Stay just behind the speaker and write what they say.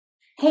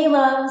Hey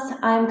loves,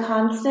 I'm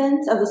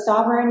Constance of the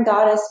Sovereign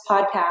Goddess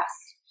podcast.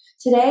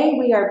 Today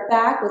we are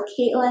back with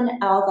Kaitlyn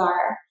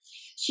Algar.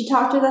 She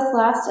talked with us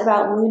last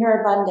about lunar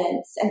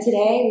abundance, and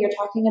today we are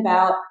talking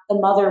about the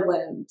mother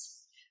wound.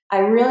 I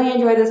really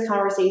enjoyed this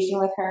conversation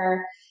with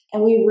her,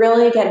 and we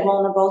really get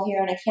vulnerable here,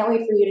 and I can't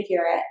wait for you to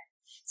hear it.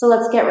 So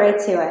let's get right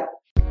to it.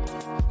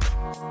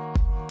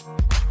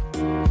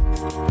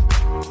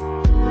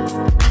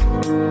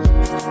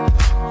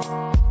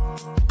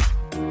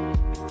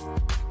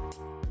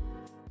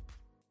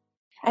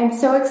 I'm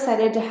so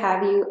excited to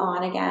have you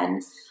on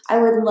again.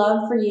 I would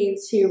love for you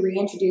to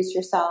reintroduce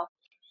yourself.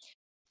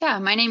 Yeah,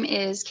 my name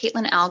is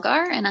Kaitlyn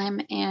Algar, and I'm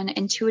an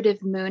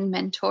intuitive moon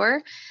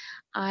mentor.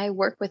 I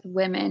work with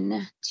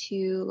women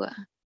to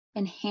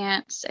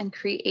enhance and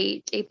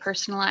create a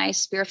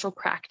personalized spiritual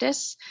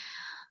practice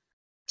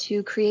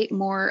to create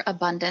more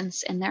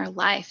abundance in their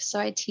life. So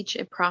I teach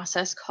a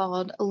process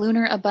called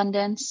lunar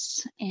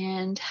abundance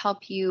and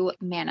help you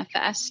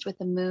manifest with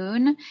the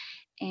moon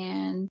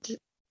and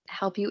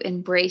help you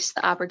embrace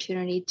the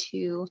opportunity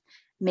to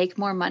make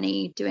more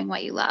money doing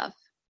what you love.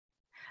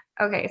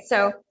 Okay,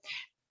 so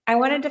I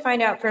wanted to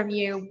find out from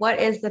you, what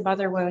is the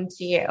mother wound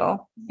to you,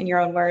 in your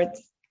own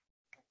words?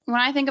 When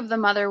I think of the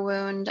mother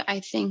wound, I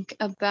think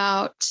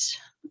about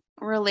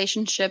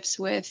relationships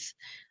with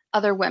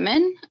other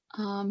women.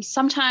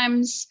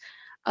 Sometimes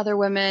other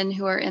women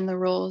who are in the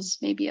roles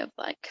maybe of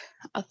like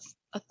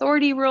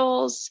authority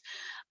roles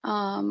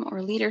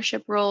or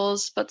leadership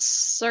roles, but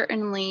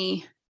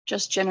certainly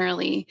just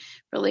generally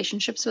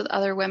relationships with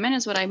other women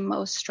is what I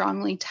most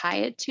strongly tie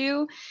it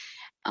to,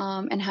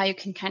 and how you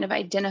can kind of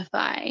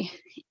identify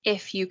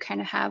if you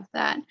kind of have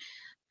that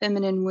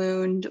feminine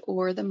wound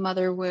or the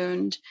mother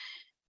wound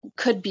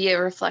could be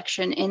a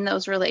reflection in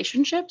those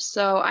relationships.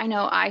 So I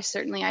know I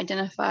certainly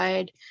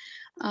identified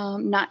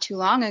not too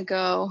long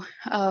ago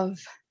of,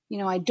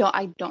 I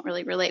don't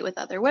really relate with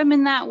other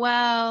women that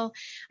well.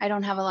 I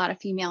don't have a lot of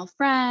female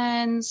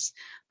friends.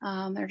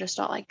 They're just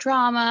all like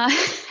drama,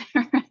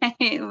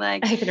 right?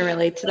 Like I can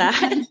relate to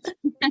that.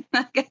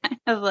 that kind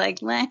of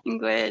like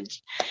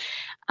language.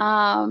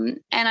 And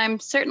I'm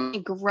certainly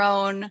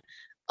grown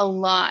a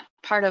lot.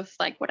 Part of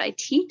like what I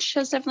teach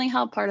has definitely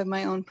helped. Part of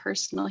my own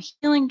personal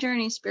healing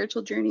journey,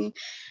 spiritual journey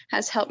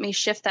has helped me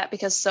shift that,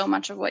 because so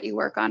much of what you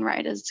work on,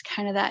 right, is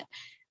kind of that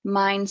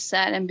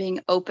mindset and being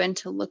open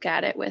to look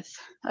at it with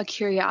a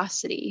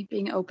curiosity,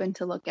 being open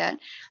to look at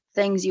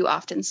things you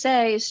often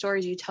say,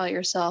 stories you tell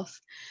yourself,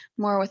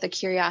 more with a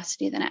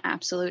curiosity than an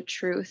absolute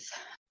truth.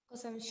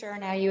 Plus, I'm sure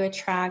now you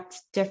attract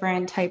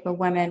different type of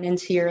women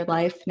into your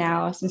life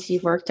now since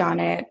you've worked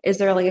on it. Is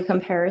there like a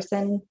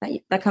comparison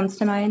that comes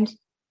to mind?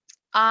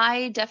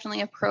 I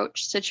definitely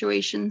approach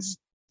situations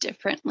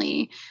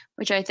differently,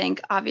 which I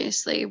think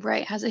obviously,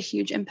 right, has a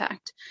huge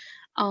impact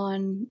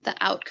on the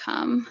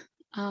outcome.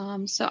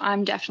 So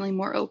I'm definitely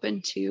more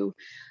open to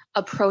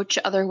approach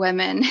other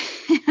women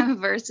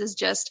versus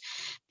just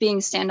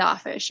being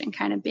standoffish and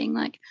kind of being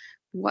like,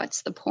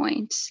 what's the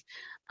point?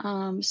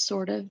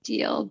 Sort of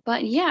deal.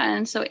 But yeah,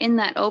 and so in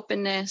that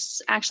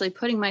openness, actually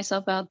putting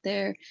myself out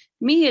there,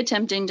 me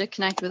attempting to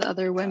connect with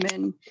other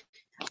women,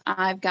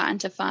 I've gotten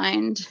to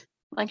find,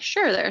 like,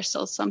 sure, there are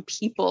still some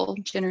people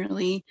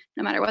generally,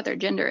 no matter what their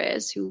gender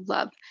is, who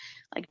love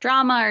like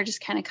drama or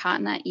just kind of caught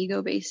in that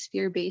ego-based,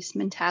 fear-based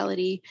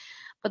mentality.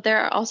 But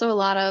there are also a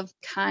lot of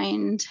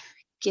kind,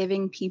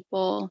 giving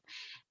people.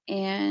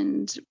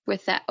 And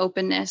with that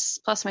openness,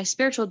 plus my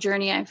spiritual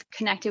journey, I've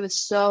connected with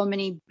so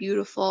many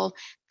beautiful,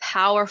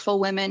 powerful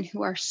women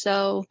who are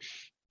so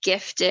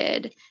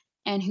gifted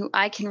and who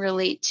I can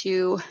relate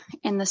to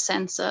in the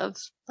sense of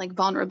like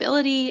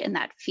vulnerability and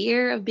that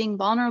fear of being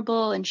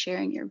vulnerable and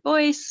sharing your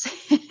voice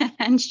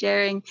and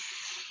sharing,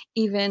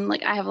 even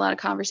like I have a lot of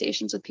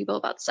conversations with people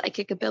about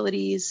psychic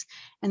abilities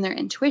and their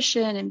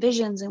intuition and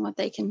visions and what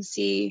they can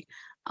see.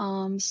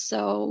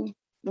 So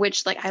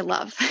which like I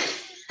love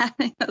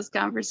having those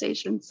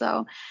conversations.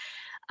 So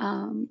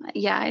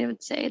yeah, I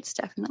would say it's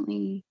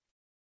definitely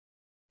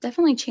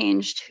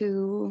changed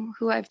who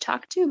I've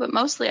talked to, but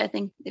mostly I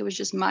think it was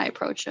just my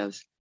approach of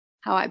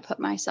how I put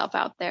myself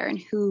out there and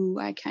who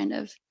I kind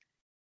of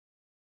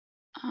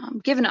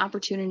give an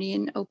opportunity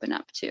and open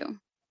up to.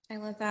 I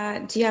love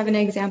that. Do you have an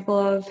example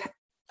of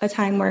a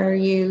time where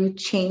you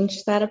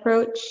changed that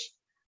approach?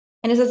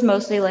 And is this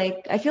mostly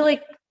like, I feel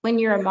like when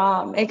you're a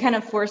mom, it kind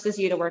of forces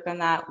you to work on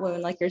that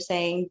wound, like you're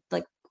saying,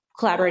 like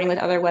collaborating with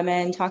other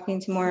women, talking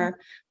to more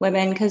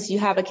women, because you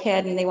have a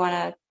kid and you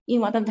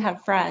want them to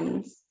have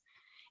friends.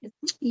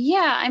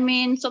 Yeah, I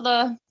mean, so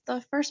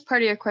the first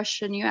part of your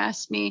question you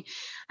asked me,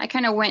 I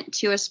kind of went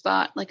to a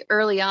spot like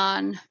early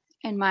on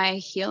in my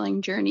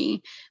healing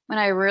journey when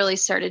I really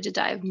started to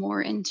dive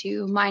more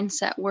into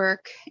mindset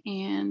work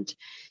and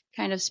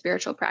kind of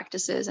spiritual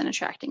practices and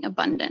attracting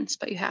abundance.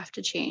 But you have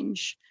to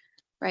change,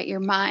 right,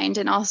 your mind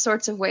in all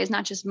sorts of ways,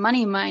 not just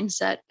money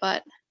mindset,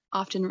 but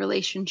often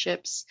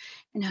relationships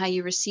and how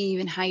you receive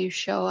and how you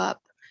show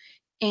up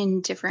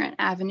in different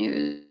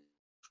avenues,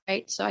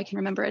 right? So I can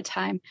remember a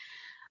time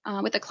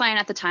with a client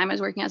at the time. I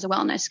was working as a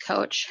wellness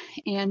coach,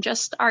 and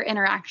just our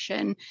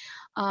interaction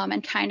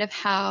and kind of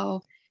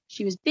how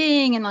she was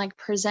being and like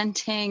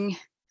presenting,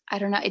 I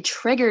don't know, it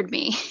triggered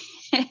me.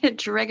 It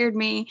triggered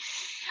me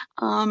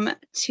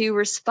to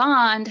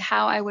respond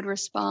how I would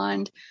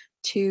respond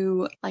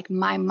to like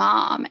my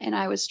mom. And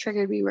I was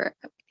triggered.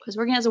 Was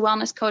working as a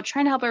wellness coach,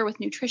 trying to help her with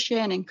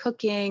nutrition and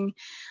cooking.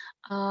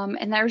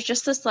 And there was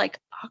just this like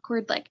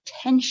awkward like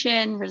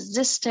tension,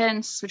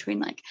 resistance between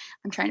like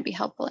I'm trying to be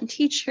helpful and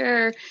teach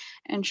her,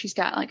 and she's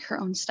got like her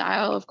own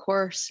style, of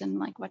course, and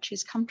like what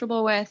she's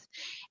comfortable with.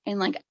 And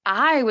like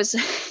I was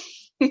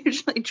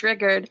hugely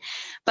triggered,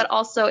 but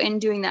also in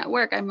doing that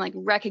work, I'm like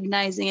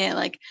recognizing it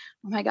like,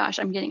 oh my gosh,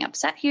 I'm getting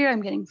upset here.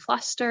 I'm getting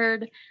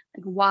flustered.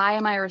 Like, why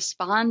am I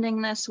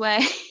responding this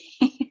way?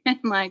 And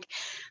like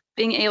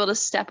being able to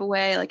step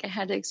away, like I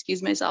had to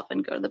excuse myself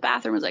and go to the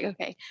bathroom. I was like,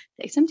 okay,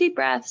 take some deep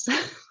breaths.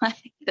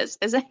 Like, this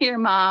isn't your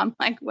mom.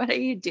 Like, what are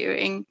you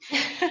doing?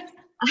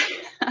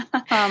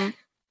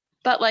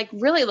 But like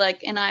really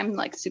like, and I'm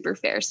like super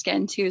fair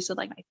skinned too. So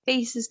like my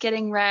face is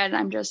getting red.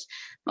 I'm just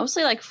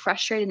mostly like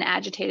frustrated and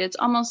agitated. It's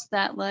almost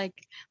that like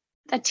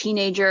a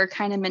teenager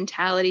kind of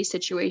mentality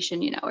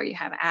situation, you know, where you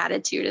have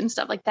attitude and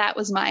stuff. Like that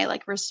was my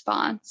like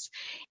response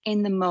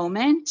in the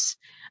moment.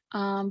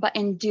 But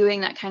in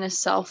doing that kind of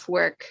self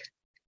work,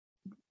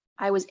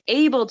 I was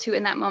able to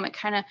in that moment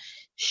kind of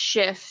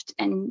shift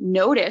and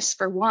notice,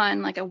 for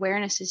one, like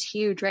awareness is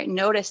huge, right?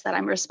 Notice that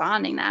I'm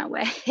responding that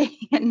way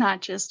and not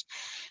just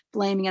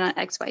blaming it on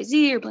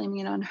XYZ or blaming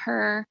it on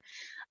her.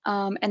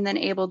 And then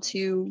able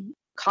to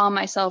calm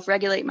myself,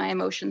 regulate my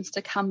emotions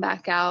to come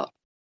back out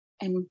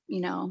and,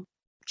 you know,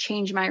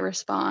 change my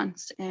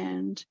response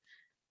and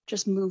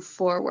just move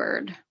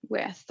forward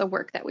with the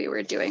work that we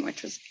were doing,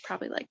 which was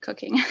probably like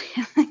cooking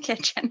in the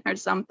kitchen or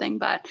something.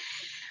 But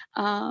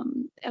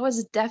it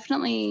was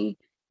definitely,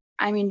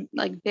 I mean,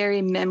 like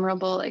very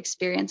memorable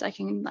experience. I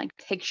can like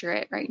picture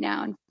it right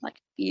now and like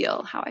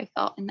feel how I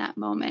felt in that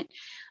moment.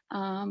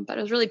 But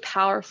it was really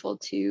powerful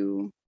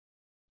to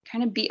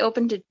kind of be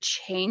open to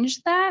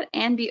change that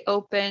and be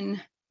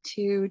open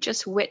to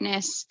just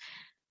witness.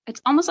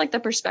 It's almost like the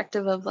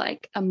perspective of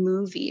like a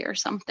movie or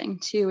something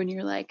too. And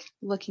you're like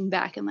looking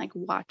back and like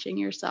watching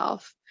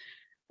yourself,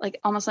 like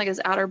almost like this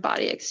outer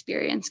body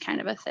experience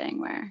kind of a thing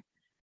where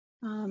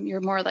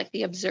you're more like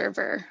the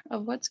observer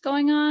of what's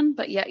going on,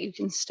 but yet you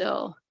can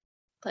still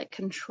like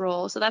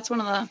control. So that's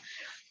one of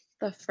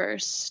the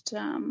first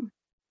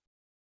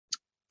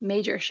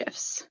major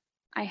shifts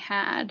I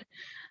had.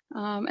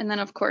 And then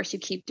of course you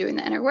keep doing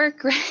the inner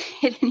work,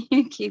 right? And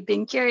you keep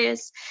being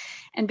curious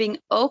and being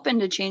open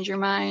to change your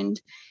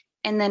mind.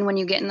 And then when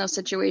you get in those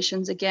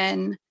situations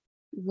again,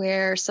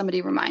 where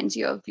somebody reminds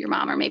you of your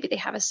mom, or maybe they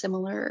have a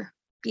similar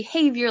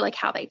behavior, like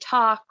how they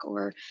talk,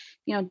 or,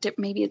 you know,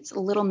 maybe it's a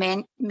little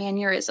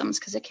mannerisms,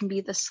 because it can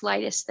be the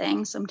slightest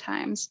thing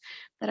sometimes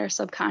that our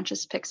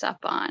subconscious picks up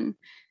on.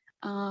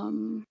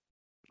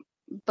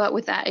 But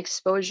with that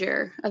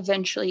exposure,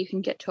 eventually you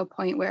can get to a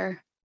point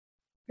where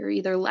you're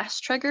either less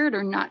triggered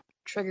or not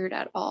triggered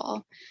at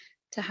all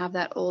to have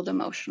that old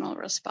emotional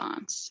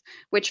response,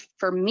 which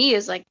for me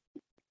is like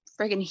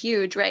friggin'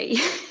 huge, right?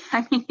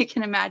 I mean, you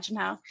can imagine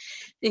how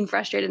being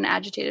frustrated and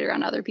agitated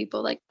around other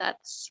people, like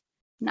that's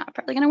not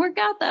probably going to work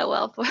out that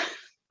well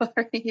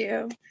for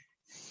you.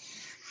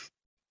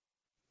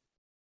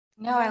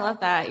 No, I love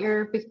that.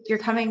 You're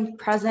coming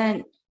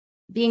present,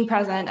 being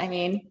present, I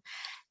mean,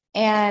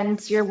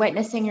 and you're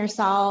witnessing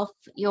yourself,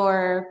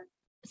 you're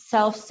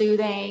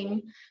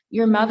self-soothing,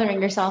 you're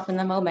mothering yourself in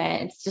the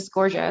moment. It's just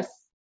gorgeous.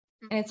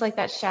 And it's like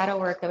that shadow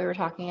work that we were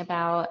talking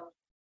about.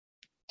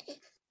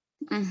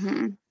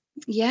 Mm-hmm.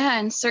 Yeah,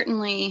 and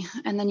certainly,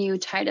 and then you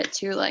tied it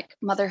to like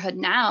motherhood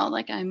now.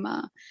 Like I'm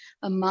a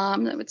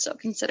mom that would still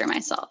consider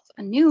myself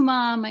a new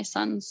mom. My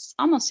son's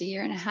almost a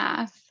year and a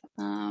half.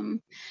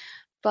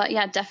 But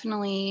yeah,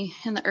 definitely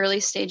in the early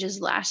stages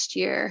last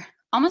year,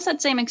 almost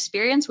that same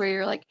experience where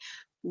you're like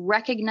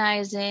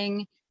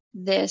recognizing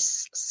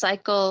this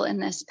cycle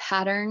and this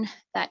pattern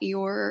that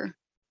you're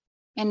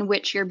in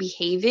which you're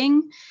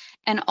behaving,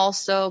 and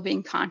also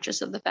being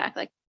conscious of the fact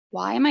like,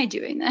 why am I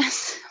doing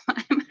this?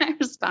 Why am I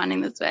responding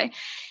this way?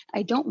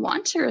 I don't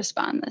want to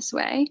respond this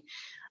way.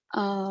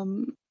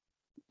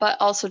 But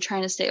also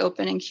trying to stay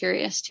open and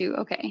curious to,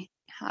 okay,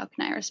 how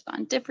can I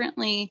respond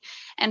differently?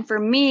 And for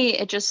me,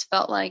 it just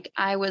felt like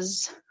I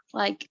was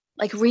like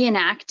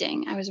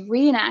reenacting. I was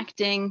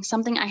reenacting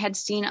something I had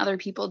seen other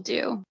people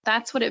do.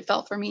 That's what it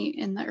felt for me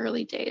in the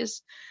early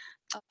days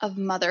of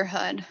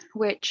motherhood,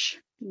 which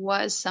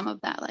was some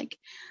of that like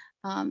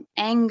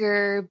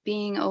anger,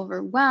 being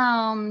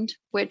overwhelmed,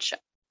 which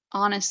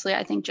honestly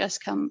I think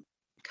just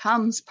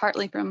comes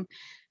partly from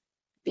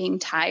being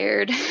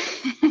tired,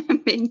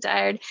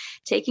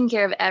 taking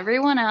care of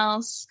everyone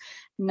else,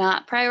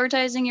 not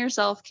prioritizing your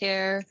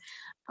self-care.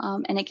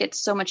 And it gets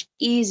so much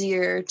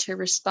easier to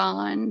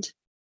respond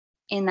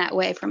in that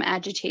way from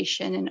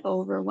agitation and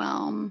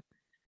overwhelm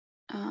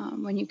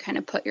when you kind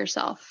of put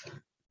yourself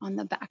on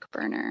the back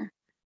burner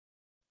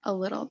a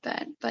little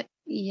bit. But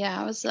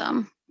yeah, it was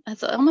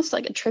that's almost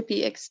like a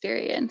trippy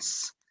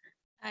experience.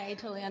 I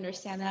totally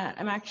understand that.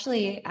 I'm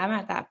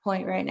at that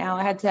point right now.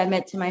 I had to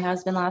admit to my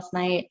husband last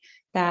night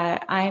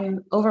that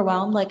I'm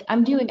overwhelmed. Like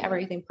I'm doing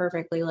everything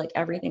perfectly, like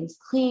everything's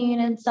clean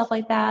and stuff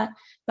like that.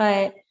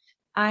 But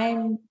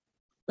I'm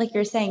like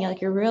you're saying,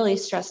 like you're really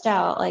stressed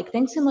out. Like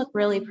things can look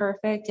really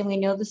perfect, and we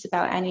know this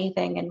about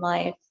anything in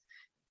life,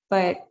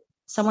 but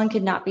someone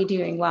could not be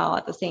doing well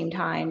at the same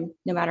time,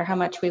 no matter how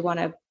much we want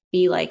to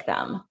be like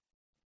them.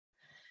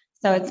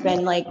 So it's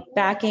been like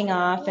backing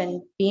off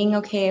and being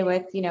okay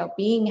with,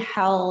 being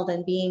held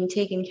and being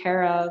taken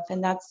care of.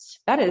 And that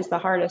is the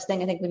hardest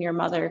thing, I think, when you're a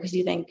mother, because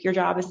you think your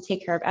job is to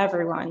take care of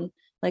everyone,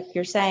 like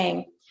you're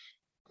saying,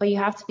 but you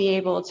have to be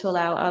able to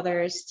allow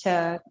others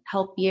to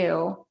help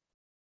you.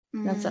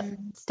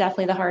 It's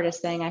definitely the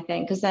hardest thing, I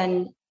think, because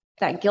then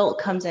that guilt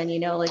comes in,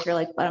 like you're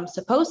like, but I'm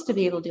supposed to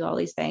be able to do all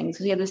these things.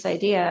 We have this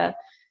idea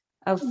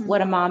of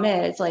what a mom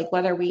is, like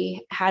whether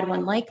we had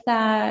one like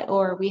that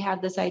or we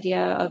had this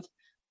idea of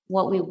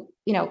what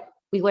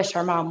we wish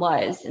our mom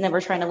was, and then we're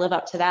trying to live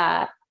up to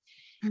that.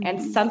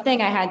 And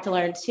something I had to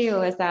learn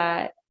too is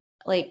that,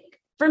 like,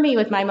 for me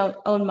with my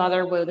own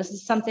mother wound, this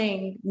is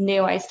something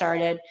new I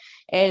started,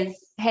 is,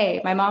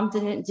 hey, my mom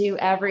didn't do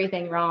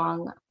everything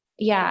wrong.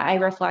 Yeah, I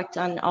reflect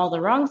on all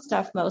the wrong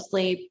stuff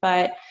mostly,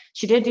 but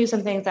she did do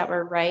some things that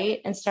were right,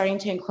 and starting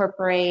to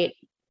incorporate,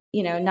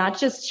 not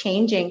just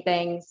changing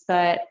things,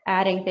 but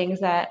adding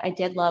things that I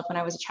did love when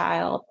I was a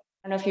child.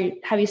 I don't know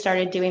if have you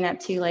started doing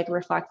that too, like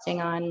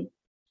reflecting on.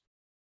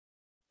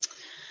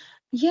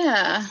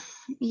 Yeah,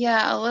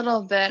 a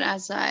little bit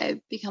as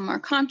I become more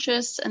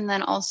conscious. And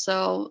then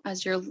also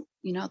as you're,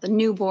 the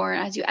newborn,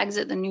 as you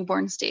exit the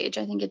newborn stage,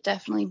 I think it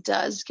definitely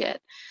does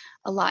get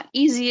a lot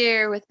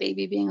easier with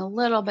baby being a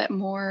little bit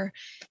more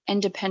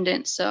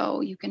independent. So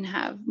you can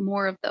have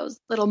more of those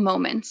little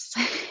moments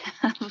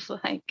of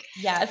like,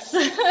 yes,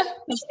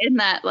 in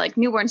that like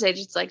newborn stage,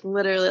 it's like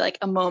literally like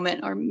a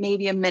moment or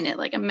maybe a minute.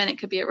 Like a minute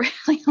could be a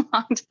really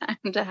long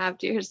time to have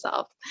to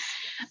yourself.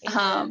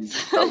 But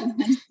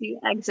once you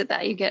exit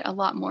that, you get a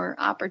lot more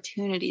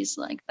opportunities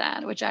like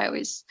that, which I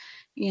always,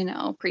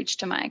 preach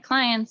to my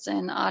clients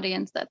and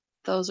audience, that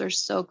those are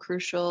so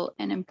crucial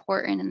and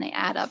important, and they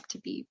add up to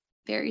be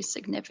very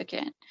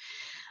significant.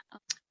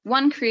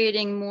 One,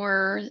 creating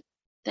more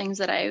things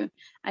that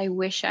I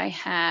wish I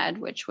had,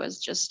 which was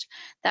just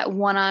that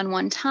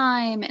one-on-one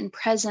time and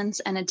presence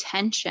and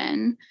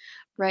attention,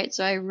 right?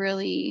 So I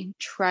really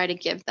try to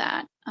give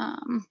that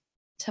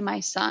to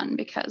my son,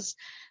 because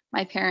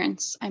my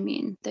parents,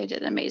 they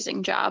did an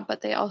amazing job, but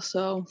they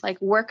also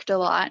like worked a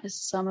lot, is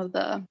some of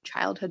the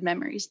childhood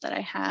memories that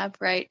I have,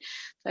 right?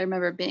 So I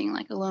remember being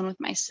like alone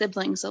with my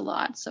siblings a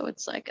lot. So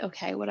it's like,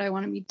 okay, what I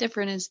want to be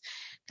different is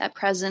that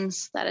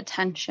presence, that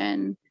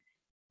attention.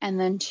 And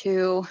then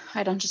two,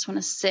 I don't just want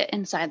to sit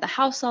inside the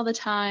house all the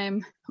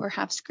time or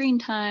have screen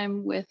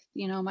time with,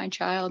 my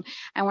child.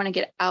 I want to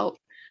get out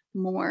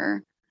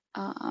more,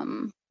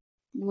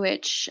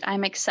 which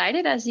I'm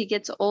excited as he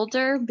gets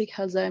older,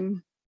 because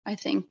I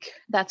think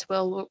that's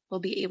where we'll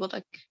be able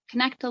to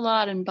connect a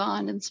lot and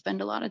bond and spend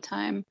a lot of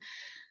time,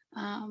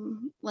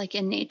 like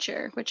in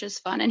nature, which is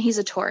fun. And he's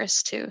a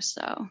Taurus too,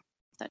 so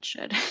that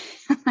should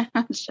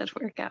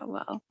work out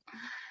well.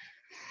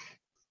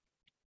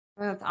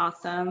 That's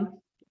awesome.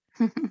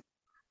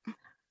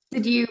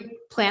 Did you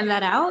plan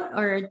that out,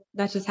 or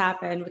that just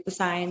happened with the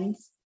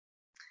signs?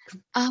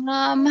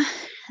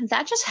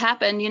 That just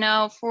happened,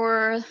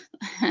 for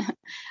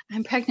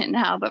I'm pregnant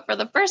now, but for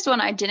the first one,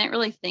 I didn't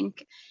really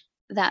think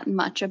that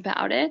much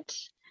about it.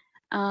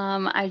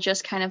 I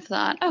just kind of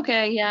thought,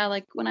 okay, yeah,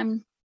 like when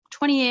I'm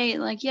 28,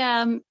 like,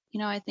 yeah,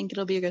 I think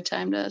it'll be a good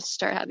time to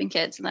start having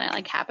kids. And then it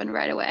like happened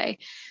right away.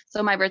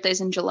 So my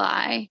birthday's in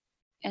July,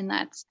 and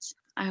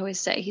I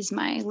always say he's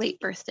my late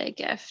birthday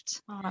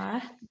gift.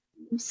 Aww.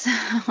 So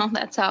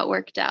that's how it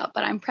worked out.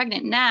 But I'm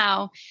pregnant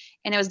now,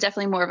 and it was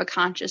definitely more of a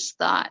conscious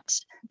thought,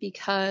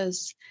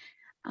 because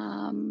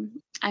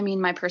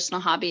my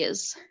personal hobby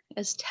is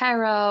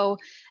tarot,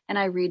 and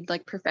I read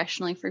like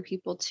professionally for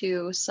people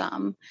too,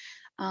 some.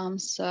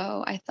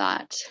 So I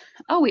thought,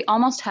 we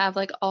almost have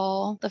like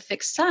all the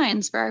fixed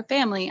signs for our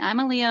family. I'm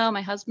a Leo,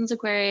 my husband's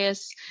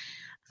Aquarius,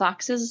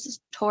 Fox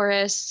is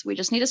Taurus. We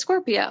just need a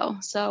Scorpio.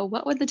 So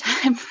what would the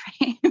time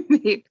frame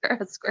be for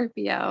a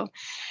Scorpio?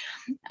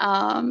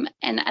 And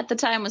at the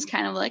time was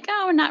kind of like,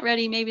 we're not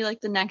ready, maybe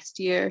like the next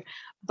year,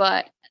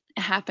 but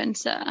it happened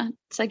to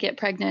get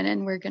pregnant,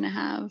 and we're going to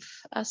have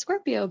a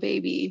Scorpio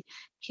baby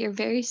here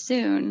very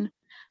soon.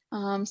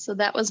 So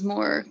that was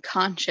more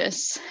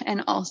conscious.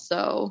 And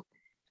also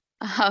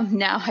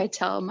now I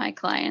tell my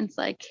clients,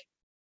 like,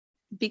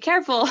 be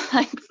careful,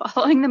 like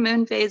following the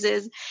moon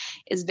phases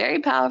is very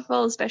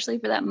powerful, especially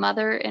for that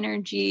mother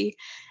energy.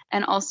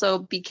 And also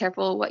be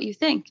careful what you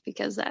think,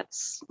 because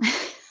that's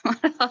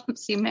what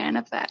helps you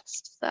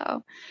manifest.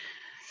 So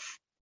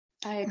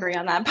I agree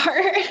on that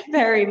part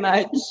very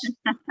much.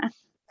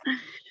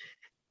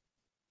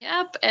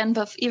 Yep. And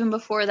even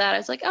before that, I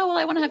was like, I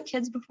want to have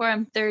kids before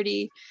I'm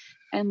 30.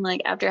 And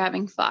like after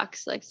having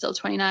Fox, like still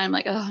 29, I'm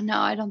like, oh no,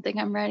 I don't think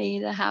I'm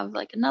ready to have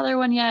like another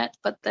one yet.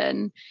 But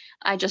then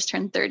I just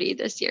turned 30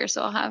 this year,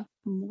 so I'll have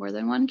more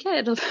than one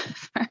kid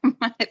for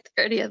my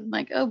 30th. I'm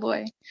like, oh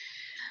boy,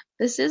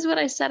 this is what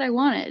I said I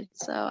wanted.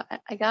 So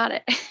I got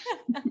it.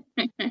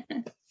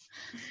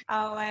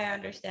 Oh, I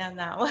understand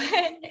that one.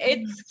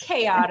 It's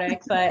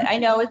chaotic, but I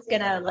know it's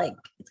gonna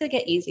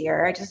get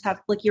easier. I just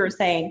have, like you were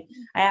saying,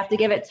 I have to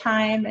give it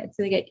time. It's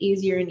gonna get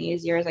easier and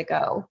easier as I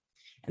go.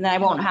 And then I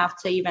won't have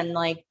to even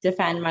like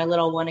defend my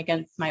little one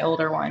against my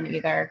older one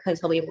either,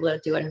 because he'll be able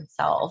to do it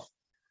himself.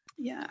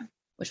 Yeah.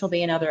 Which will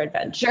be another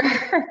adventure.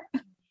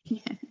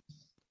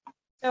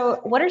 So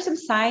what are some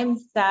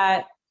signs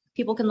that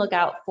people can look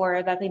out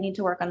for that they need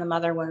to work on the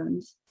mother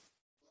wounds?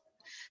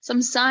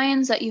 Some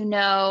signs that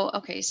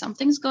okay,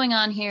 something's going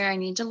on here, I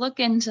need to look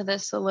into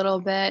this a little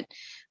bit,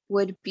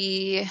 would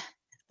be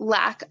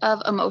lack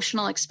of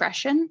emotional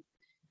expression,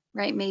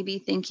 right? Maybe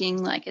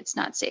thinking like it's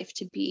not safe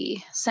to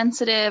be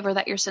sensitive, or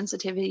that your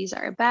sensitivities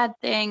are a bad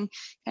thing,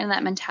 kind of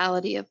that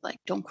mentality of like,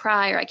 don't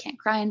cry, or I can't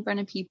cry in front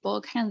of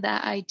people, kind of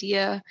that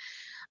idea.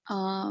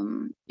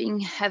 Being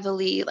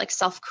heavily like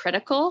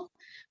self-critical,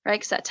 right?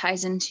 Because that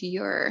ties into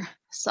your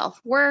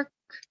self-worth,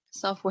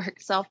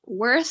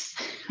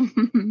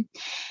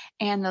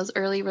 and those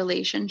early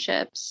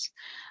relationships.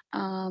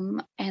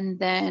 And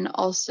then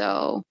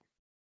also,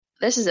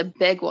 this is a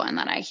big one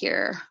that I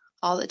hear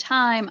all the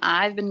time.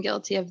 I've been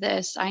guilty of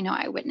this. I know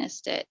I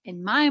witnessed it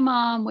in my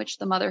mom, which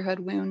the motherhood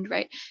wound,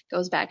 right,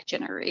 goes back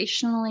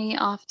generationally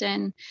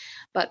often,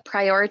 but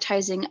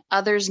prioritizing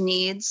others'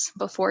 needs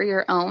before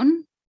your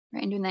own,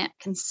 right, and doing that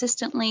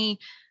consistently,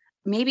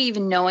 maybe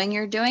even knowing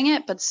you're doing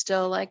it, but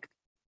still like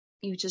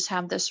you just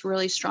have this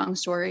really strong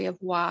story of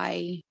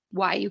why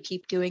you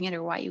keep doing it,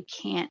 or why you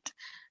can't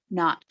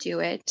not do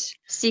it.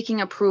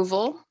 Seeking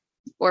approval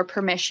or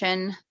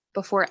permission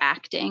before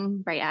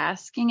acting by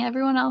asking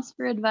everyone else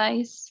for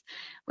advice,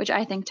 which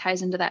I think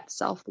ties into that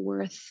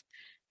self-worth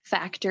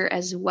factor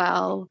as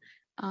well,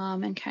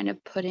 and kind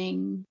of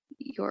putting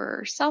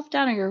yourself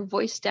down or your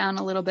voice down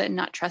a little bit, and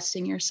not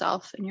trusting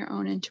yourself and your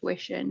own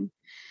intuition.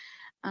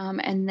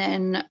 And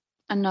then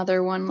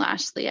another one,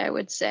 lastly, I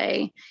would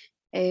say,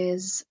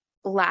 is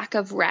lack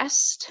of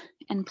rest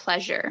and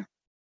pleasure,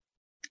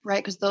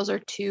 right? Because those are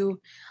two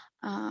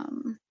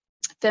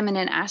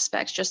feminine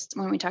aspects, just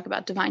when we talk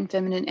about divine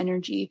feminine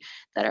energy,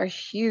 that are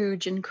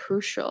huge and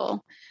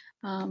crucial,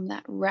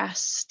 that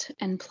rest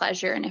and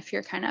pleasure. And if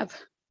you're kind of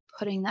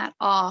putting that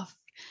off,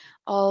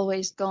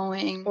 always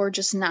going, or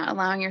just not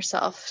allowing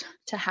yourself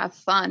to have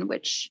fun,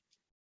 which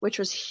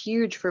was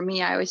huge for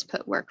me. I always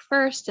put work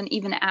first, and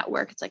even at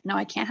work, it's like, no,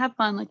 I can't have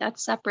fun. Like,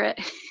 that's separate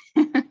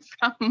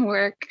from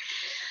work.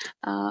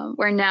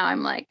 Where now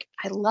I'm like,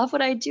 I love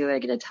what I do. I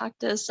get to talk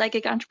to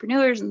psychic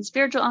entrepreneurs and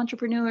spiritual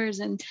entrepreneurs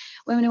and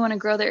women who want to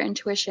grow their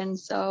intuition.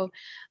 So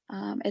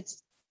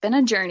it's been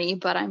a journey,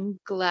 but I'm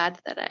glad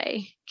that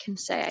I can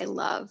say I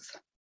love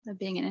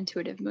being an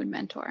intuitive mood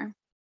mentor.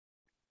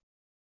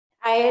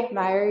 I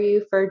admire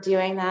you for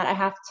doing that. I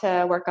have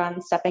to work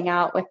on stepping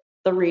out with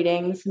the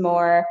readings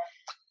more.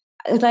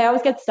 I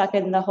always get stuck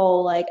in the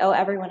whole like, oh,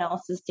 everyone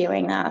else is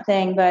doing that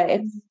thing, but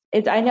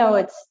I know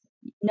it's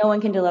no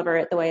one can deliver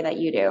it the way that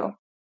you do.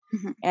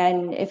 Mm-hmm.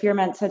 And if you're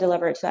meant to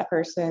deliver it to that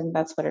person,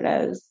 that's what it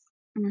is.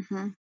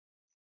 Mm-hmm.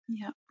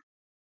 Yeah.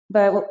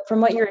 But from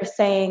what you were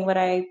saying, what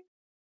I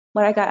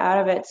got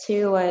out of it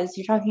too was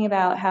you're talking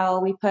about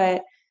how we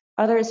put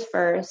others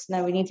first, and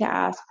then we need to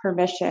ask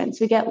permission.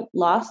 So we get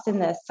lost in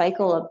this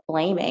cycle of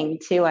blaming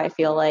too. I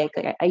feel like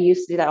I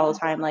used to do that all the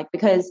time, like,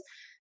 because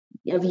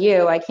of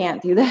you, I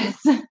can't do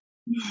this.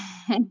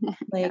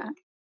 Like,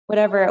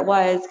 whatever it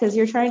was, because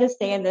you're trying to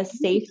stay in this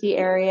safety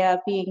area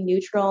of being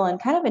neutral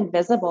and kind of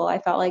invisible, I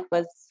felt like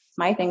was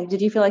my thing.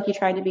 Did you feel like you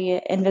tried to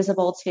be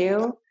invisible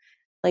too?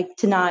 Like,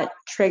 to not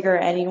trigger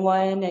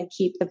anyone and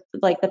keep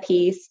the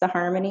peace, the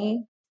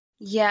harmony?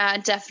 Yeah,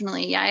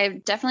 definitely. Yeah,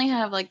 I definitely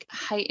have like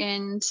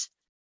heightened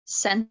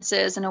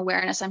senses and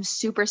awareness. I'm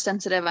super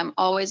sensitive. I'm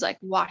always like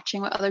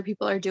watching what other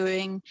people are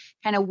doing,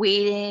 kind of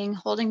waiting,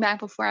 holding back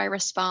before I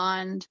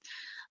respond.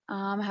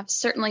 Have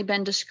certainly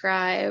been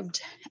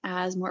described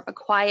as more of a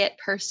quiet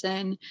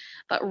person,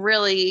 but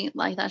really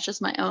like that's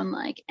just my own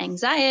like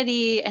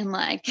anxiety and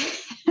like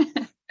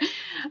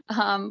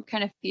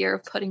kind of fear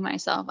of putting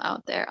myself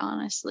out there,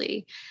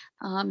 honestly,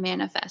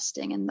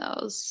 manifesting in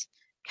those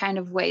kind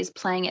of ways,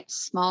 playing it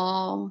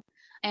small.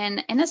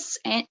 And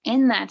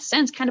in that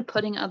sense, kind of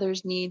putting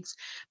others' needs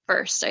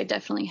first. I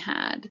definitely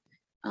had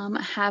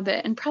a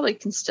habit, and probably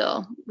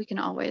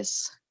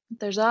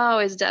there's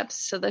always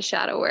depths to the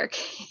shadow work,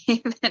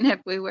 even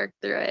if we work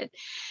through it.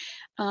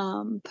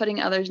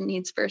 Putting others'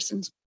 needs first,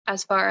 and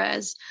as far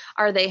as,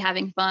 are they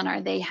having fun?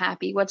 Are they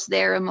happy? What's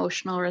their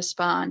emotional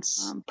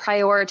response?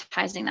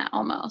 Prioritizing that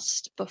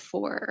almost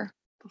before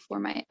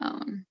my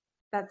own.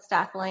 That's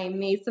definitely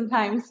me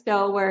sometimes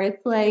still, where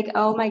it's like,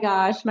 oh my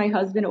gosh, my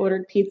husband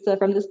ordered pizza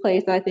from this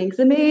place that I think's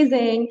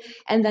amazing,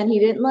 and then he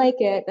didn't like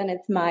it, then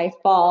it's my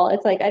fault.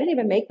 It's like, I didn't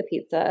even make the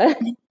pizza.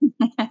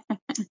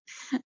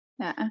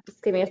 Yeah.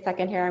 Just give me a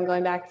second here. I'm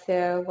going back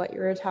to what you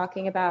were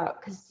talking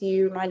about because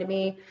you reminded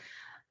me,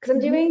 because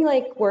I'm doing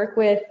like work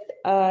with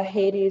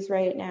Hades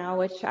right now,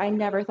 which I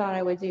never thought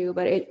I would do,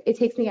 but it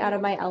takes me out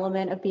of my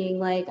element of being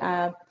like,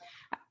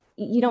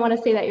 you don't want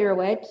to say that you're a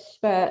witch,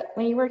 but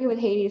when you're working with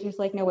Hades, there's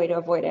like no way to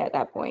avoid it at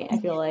that point. I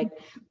feel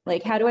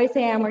like how do I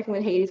say I'm working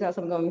with Hades without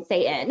someone going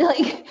Satan?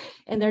 Like,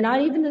 and they're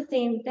not even the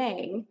same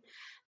thing.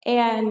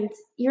 And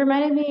you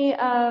reminded me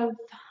of,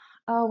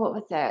 oh, what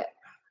was it?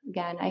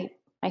 Again,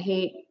 I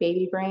hate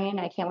baby brain.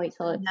 I can't wait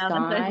till it's No, that's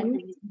gone.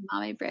 okay.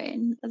 Mommy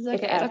brain. That's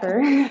okay. If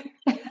ever,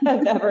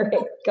 if ever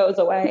it goes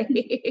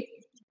away.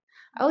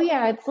 Oh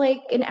yeah, it's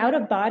like an out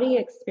of body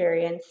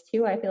experience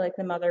too. I feel like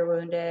the mother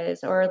wound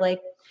is, or like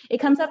it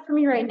comes up for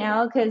me right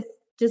now because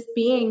just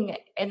being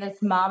in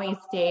this mommy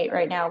state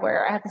right now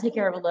where I have to take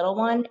care of a little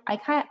one, I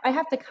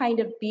have to kind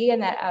of be in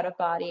that out of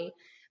body,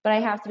 but I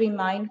have to be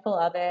mindful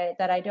of it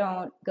that I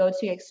don't go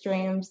to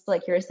extremes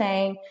like you're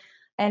saying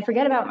and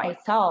forget about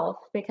myself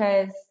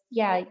because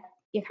yeah,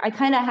 I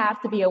kind of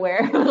have to be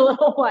aware of the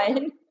little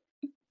one.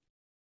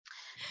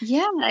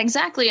 Yeah,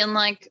 exactly. And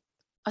like,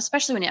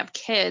 especially when you have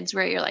kids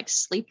where you're like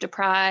sleep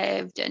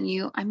deprived and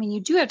you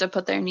do have to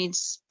put their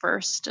needs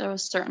first to a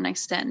certain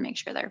extent, make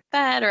sure they're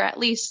fed, or at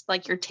least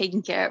like you're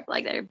taking care of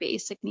like their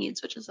basic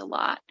needs, which is a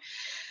lot.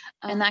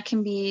 And that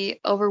can be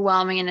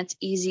overwhelming, and it's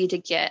easy to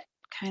get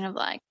kind of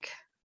like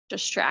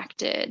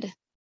distracted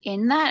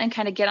in that and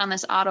kind of get on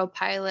this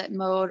autopilot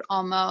mode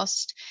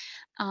almost,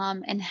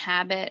 and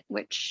habit,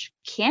 which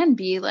can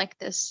be like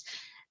this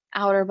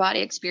outer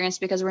body experience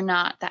because we're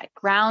not that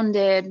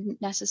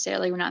grounded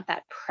necessarily. We're not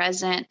that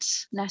present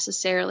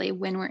necessarily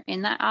when we're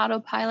in that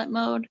autopilot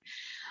mode.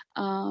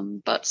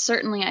 But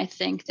certainly I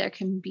think there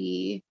can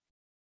be,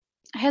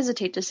 I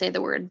hesitate to say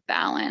the word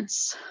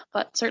balance,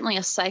 but certainly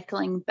a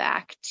cycling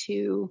back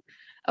to,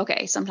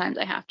 okay, sometimes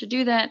I have to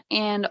do that.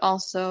 And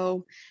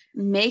also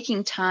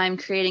making time,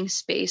 creating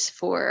space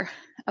for,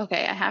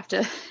 okay, I have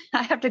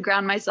to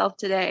ground myself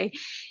today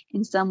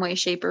in some way,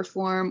 shape, or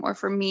form. Or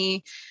for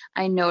me,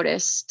 I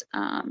noticed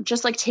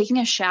just like taking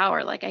a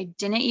shower, like I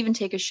didn't even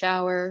take a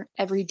shower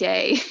every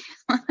day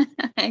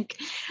like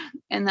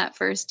in that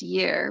first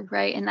year,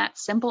 right? And that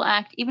simple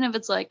act, even if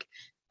it's like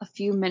a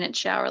few minute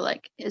shower,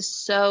 like is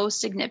so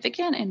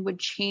significant and would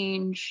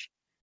change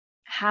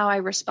how I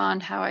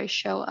respond, how I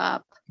show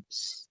up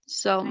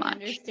so much. I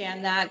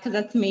understand that because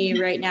that's me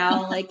right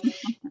now. Like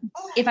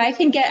if I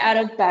can get out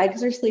of bed,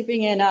 because we're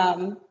sleeping in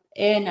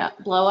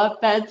blow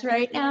up beds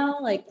right now,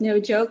 like no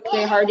joke,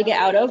 they're hard to get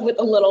out of with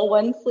a little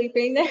one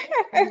sleeping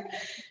there.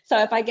 So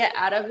if I get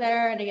out of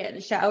there and I get in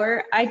the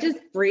shower, I just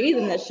breathe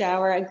in the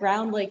shower. I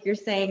ground like you're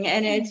saying,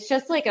 and it's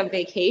just like a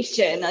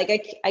vacation.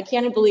 Like I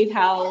can't believe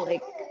how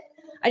like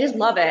I just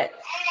love it.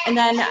 And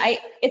then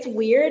it's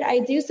weird. I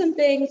do some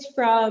things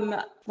from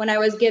when I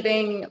was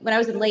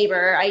in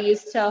labor, I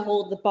used to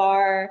hold the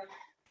bar.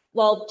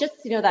 Well, just,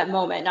 that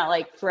moment, not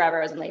like forever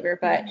I was in labor,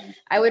 but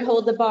I would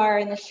hold the bar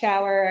in the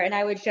shower and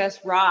I would just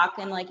rock.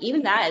 And like,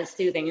 even that is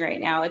soothing right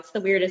now. It's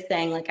the weirdest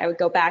thing. Like I would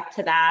go back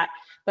to that,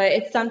 but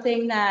it's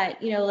something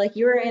that, like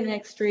you were in an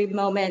extreme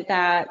moment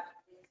that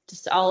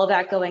just all of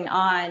that going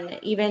on,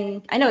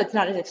 even I know it's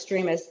not as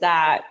extreme as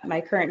that,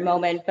 my current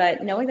moment,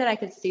 but knowing that I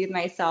could soothe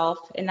myself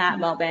in that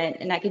moment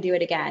and I could do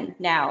it again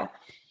now,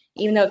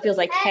 even though it feels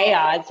like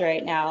chaos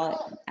right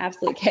now,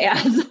 absolute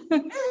chaos.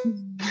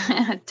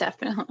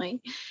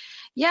 Definitely.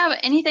 Yeah, but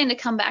anything to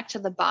come back to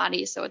the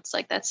body. So it's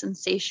like that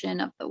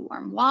sensation of the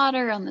warm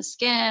water on the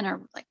skin,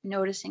 or like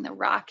noticing the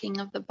rocking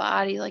of the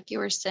body, like you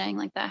were saying,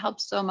 like that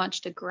helps so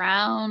much to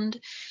ground,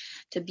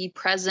 to be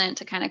present,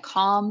 to kind of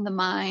calm the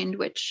mind,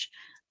 which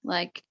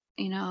like,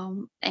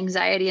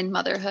 anxiety in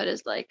motherhood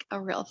is like a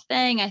real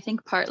thing. I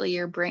think partly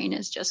your brain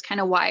is just kind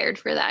of wired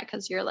for that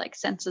because your like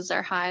senses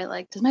are high.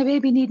 Like, does my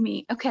baby need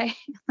me? Okay.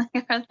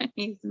 Like, are their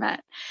needs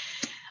met?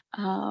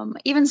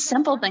 Even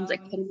simple things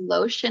like putting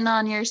lotion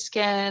on your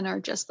skin or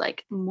just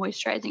like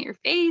moisturizing your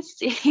face,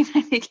 even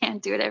if you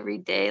can't do it every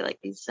day, like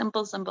these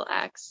simple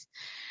acts.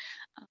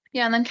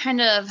 Yeah, and then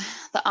kind of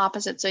the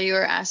opposite. So you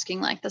were asking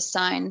like the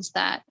signs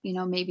that,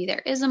 maybe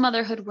there is a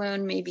motherhood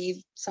wound,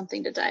 maybe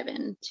something to dive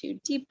into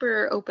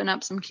deeper, open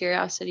up some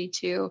curiosity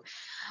to.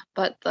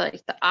 But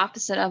the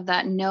opposite of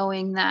that,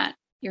 knowing that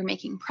you're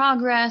making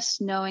progress,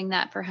 knowing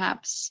that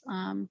perhaps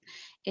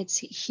it's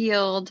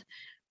healed,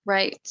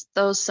 right?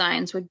 Those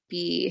signs would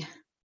be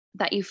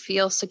that you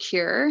feel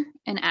secure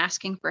in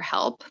asking for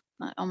help.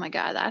 Oh my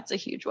God, that's a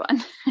huge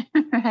one,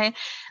 right?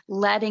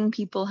 Letting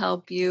people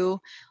help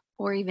you,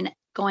 or even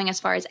going as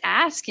far as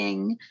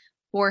asking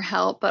for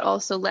help, but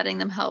also letting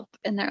them help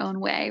in their own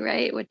way,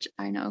 right? Which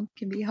I know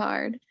can be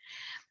hard,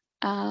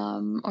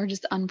 or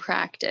just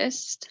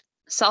unpracticed.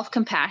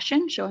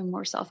 Self-compassion, showing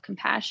more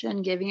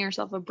self-compassion, giving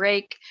yourself a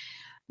break,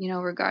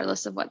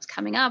 regardless of what's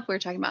coming up. We're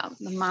talking about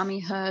the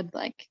mommyhood,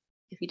 like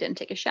if you didn't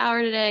take a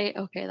shower today,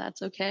 okay,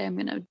 that's okay. I'm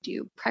going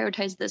to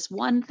prioritize this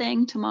one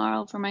thing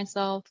tomorrow for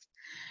myself.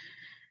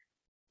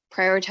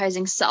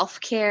 Prioritizing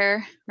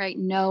self-care, right?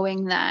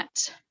 Knowing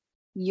that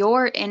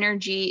your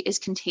energy is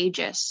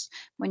contagious.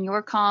 When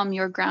you're calm,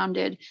 you're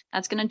grounded,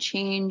 that's going to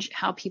change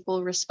how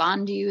people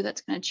respond to you.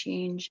 That's going to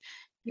change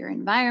your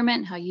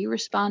environment, how you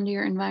respond to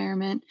your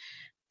environment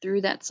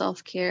through that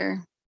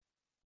self-care.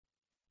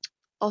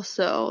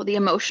 Also, the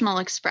emotional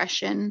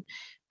expression,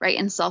 right,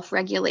 and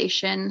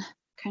self-regulation,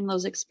 kind of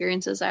those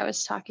experiences I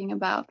was talking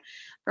about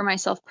for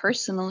myself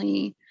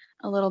personally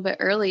a little bit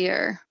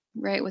earlier,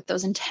 right, with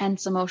those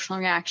intense emotional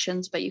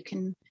reactions, but you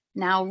can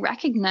now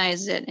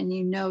recognize it, and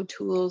you know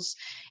tools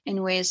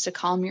and ways to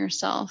calm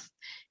yourself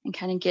and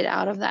kind of get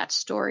out of that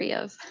story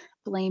of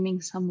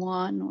blaming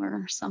someone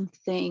or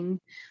something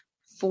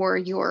for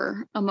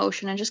your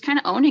emotion, and just kind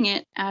of owning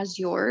it as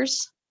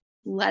yours,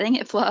 letting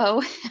it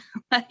flow,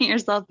 letting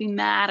yourself be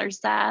mad or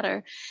sad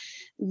or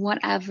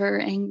whatever,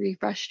 angry,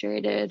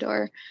 frustrated,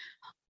 or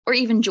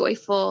even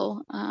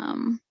joyful,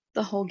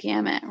 the whole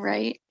gamut,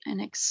 right?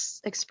 And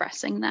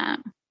expressing that.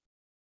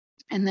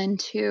 And then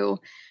two,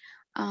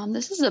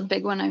 this is a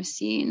big one I've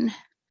seen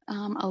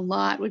a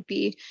lot, would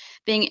be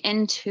being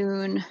in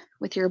tune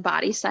with your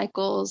body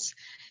cycles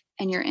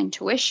and your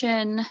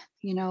intuition,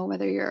 you know,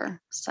 whether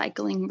you're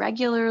cycling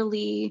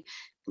regularly,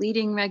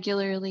 bleeding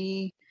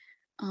regularly,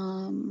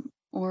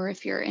 or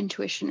if your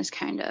intuition is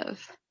kind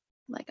of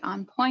like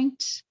on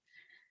point.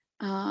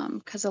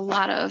 Because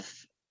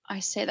I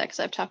say that because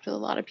I've talked with a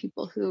lot of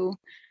people who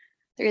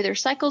their either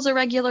cycles are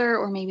regular,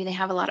 or maybe they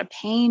have a lot of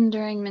pain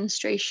during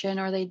menstruation,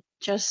 or there's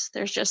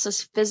just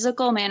this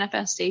physical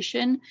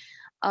manifestation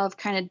of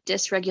kind of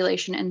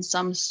dysregulation in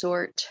some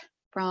sort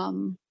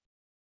from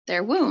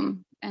their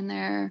womb and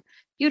their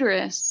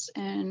uterus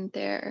and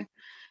their,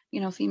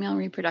 you know, female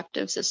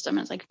reproductive system.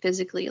 It's like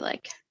physically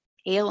like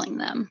ailing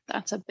them.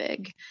 That's a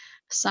big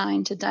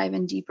sign to dive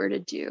in deeper to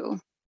do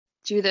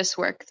this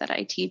work that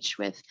I teach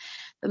with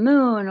the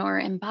moon, or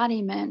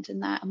embodiment,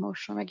 and that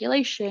emotional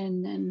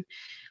regulation and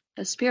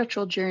the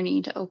spiritual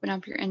journey to open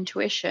up your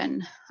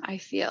intuition. I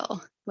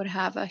feel would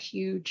have a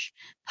huge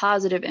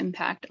positive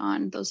impact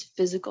on those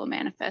physical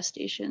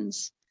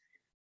manifestations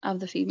of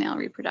the female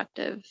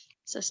reproductive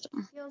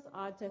system. It feels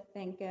odd to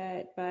think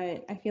it,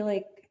 but I feel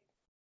like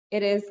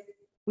it is.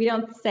 We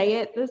don't say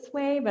it this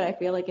way, but I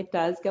feel like it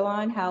does go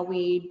on, how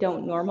we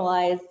don't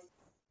normalize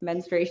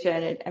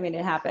menstruation. It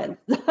happens.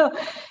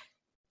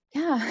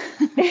 Yeah.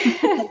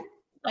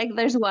 Like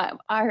there's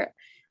I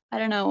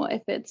don't know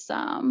if it's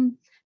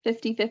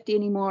 50-50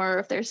 anymore, or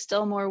if there's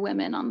still more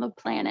women on the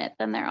planet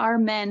than there are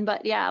men,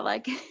 but yeah,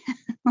 like,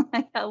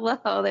 like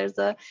hello, there's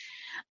a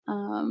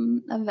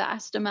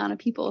vast amount of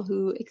people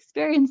who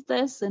experience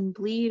this and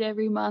bleed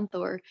every month,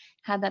 or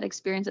had that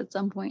experience at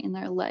some point in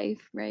their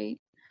life, right?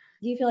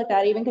 Do you feel like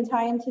that even can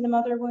tie into the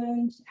mother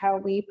wound, how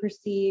we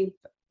perceive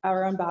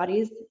our own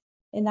bodies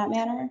in that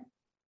manner?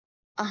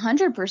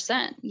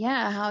 100%.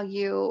 Yeah.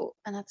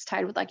 And that's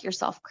tied with like your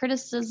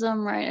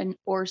self-criticism, right? And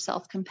or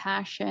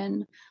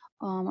self-compassion,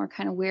 or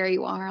kind of where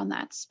you are on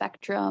that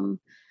spectrum.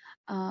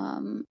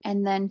 And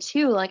then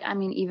too, like,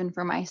 even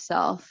for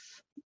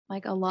myself,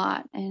 like a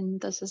lot in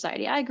the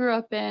society I grew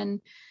up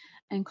in,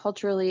 and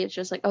culturally, it's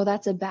just like, oh,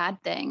 that's a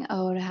bad thing.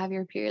 Oh, to have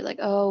your period, like,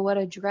 oh, what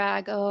a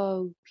drag.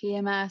 Oh,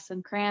 PMS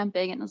and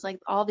cramping. And it's like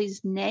all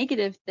these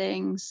negative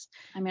things.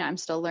 I'm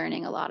still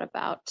learning a lot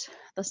about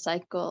the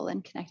cycle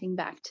and connecting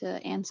back to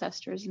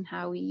ancestors and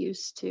how we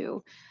used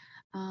to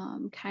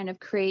kind of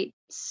create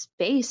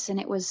space. And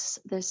it was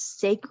this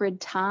sacred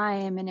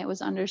time. And it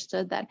was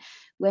understood that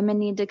women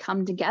need to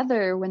come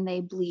together when they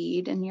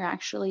bleed. And you're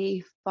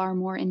actually far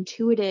more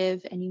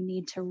intuitive, and you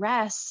need to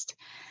rest.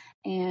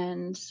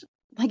 And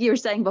like you were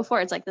saying before,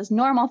 it's like this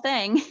normal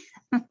thing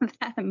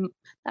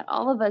that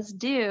all of us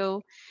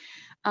do.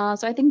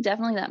 So I think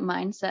definitely that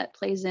mindset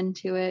plays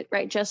into it,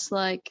 right? Just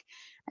like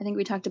I think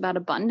we talked about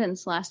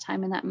abundance last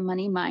time, and that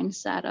money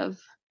mindset of,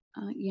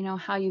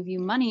 how you view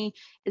money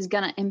is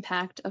going to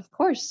impact, of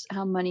course,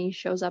 how money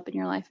shows up in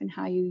your life and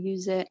how you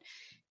use it,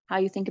 how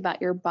you think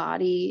about your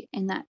body,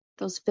 and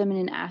those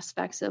feminine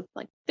aspects of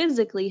like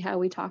physically how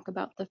we talk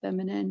about the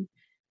feminine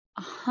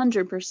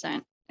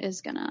 100%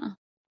 is going to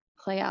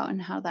play out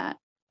and how that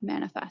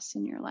manifests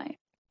in your life.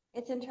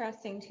 It's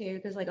interesting too,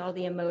 because like all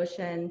the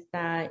emotions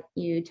that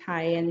you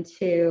tie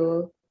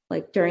into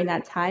like during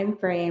that time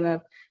frame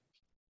of,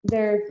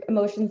 they're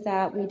emotions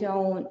that we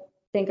don't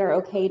think are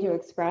okay to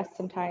express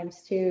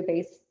sometimes too,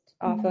 based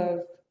off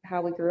of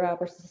how we grew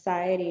up or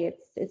society.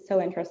 It's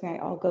so interesting.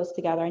 It all goes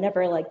together. I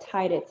never like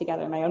tied it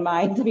together in my own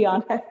mind, to be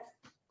honest.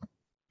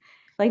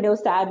 Like no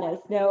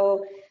sadness,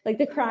 no, like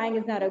the crying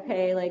is not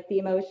okay. Like the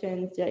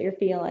emotions that you're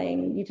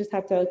feeling, you just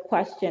have to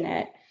question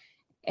it.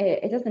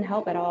 It doesn't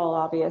help at all,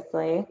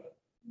 obviously.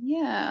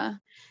 Yeah,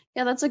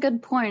 that's a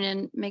good point,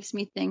 and makes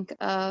me think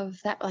of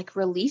that, like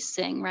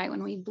releasing, right?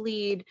 When we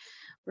bleed,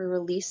 we're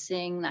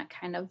releasing that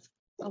kind of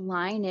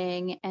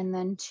aligning. And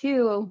then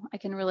two, I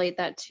can relate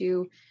that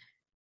to,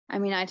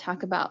 I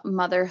talk about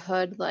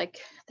motherhood, like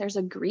there's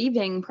a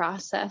grieving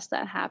process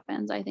that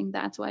happens. I think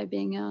that's why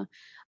being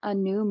a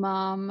new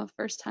mom, a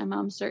first-time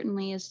mom,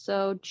 certainly is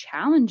so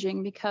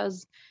challenging,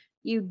 because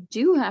you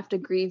do have to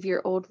grieve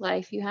your old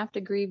life. You have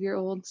to grieve your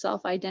old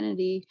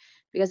self-identity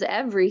because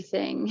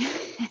everything,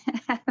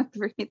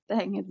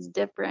 everything is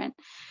different.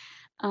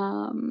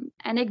 And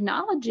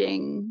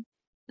acknowledging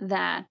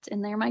that,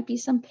 and there might be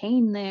some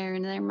pain there,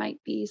 and there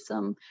might be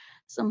some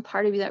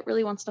part of you that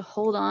really wants to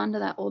hold on to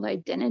that old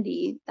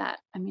identity that,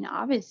 I mean,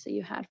 obviously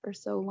you had for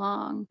so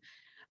long,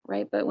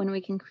 right? But when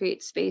we can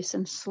create space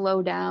and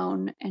slow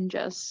down and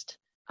just,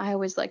 I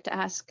always like to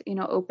ask,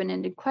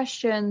 open-ended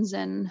questions,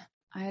 and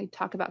I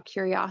talk about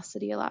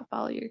curiosity a lot.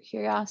 Follow your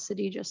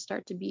curiosity, just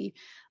start to be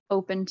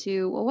open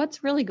to, well,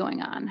 what's really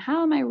going on?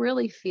 How am I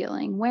really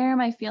feeling? Where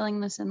am I feeling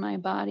this in my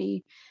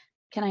body?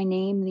 Can I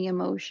name the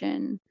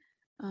emotion?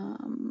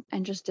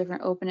 And just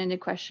different open-ended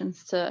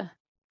questions to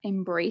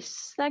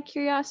embrace that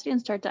curiosity and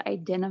start to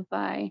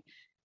identify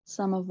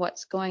some of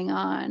what's going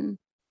on,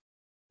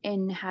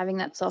 and having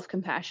that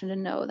self-compassion to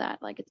know that,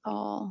 like, it's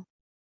all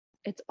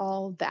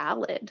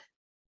valid.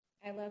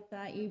 I love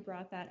that you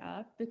brought that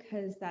up,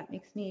 because that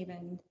makes me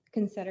even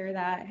consider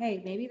that,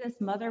 hey, maybe this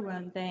mother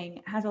wound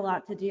thing has a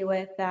lot to do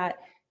with that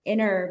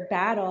inner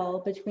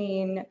battle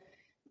between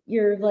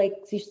your, like,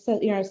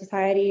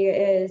 society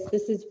is,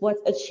 this is what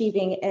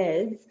achieving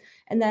is.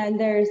 And then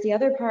there's the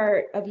other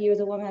part of you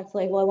as a woman that's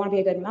like, well, I want to be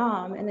a good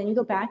mom. And then you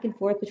go back and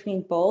forth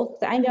between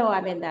both. I know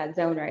I'm in that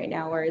zone right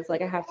now where it's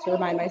like, I have to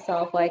remind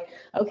myself, like,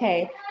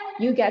 okay,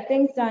 you get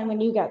things done when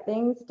you get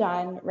things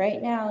done.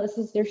 Right now, this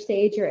is your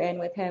stage you're in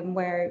with him,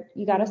 where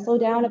you got to slow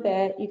down a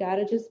bit. You got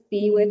to just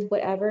be with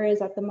whatever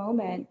is at the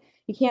moment.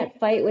 You can't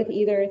fight with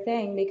either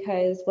thing,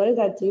 because what does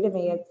that do to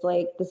me? It's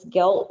like this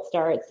guilt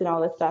starts and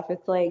all this stuff.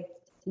 It's like,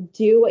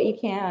 do what you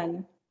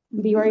can,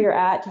 be where you're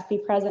at, just be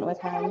present with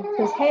him,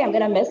 because, hey, I'm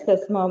gonna miss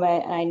this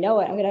moment, and I know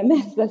it, I'm gonna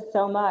miss this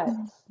so much.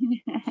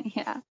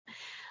 Yeah,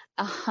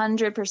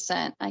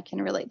 100% I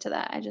can relate to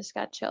that. I just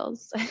got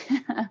chills.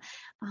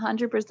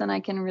 100%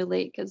 I can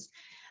relate, because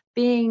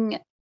being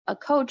a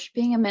coach,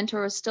 being a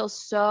mentor was still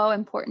so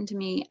important to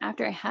me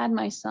after I had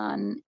my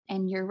son.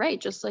 And you're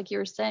right, just like you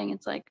were saying,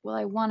 it's like, well,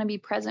 I want to be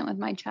present with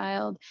my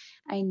child.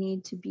 I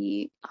need to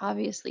be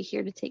obviously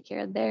here to take care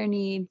of their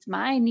needs.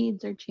 My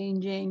needs are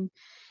changing.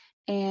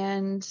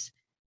 And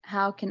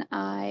how can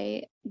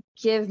I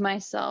give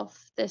myself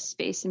this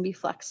space and be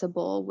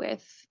flexible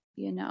with,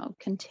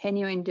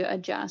 continuing to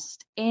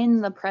adjust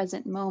in the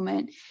present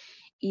moment,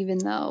 even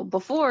though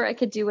before I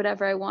could do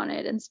whatever I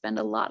wanted and spend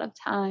a lot of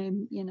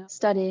time,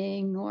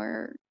 studying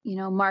or,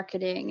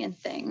 marketing and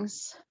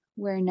things,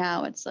 where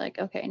now it's like,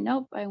 okay,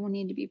 nope, I will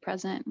need to be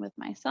present with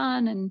my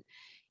son. And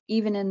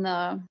even in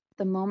the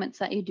moments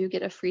that you do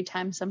get a free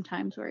time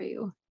sometimes where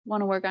you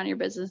want to work on your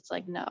business, it's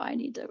like, no, I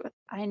need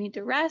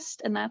to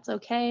rest, and that's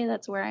okay.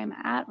 That's where I'm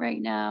at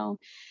right now.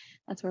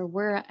 That's where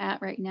we're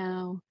at right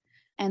now.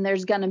 And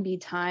there's going to be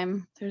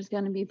time. There's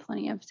going to be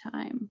plenty of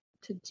time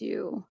to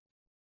do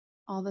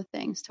all the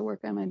things, to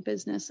work on my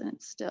business, and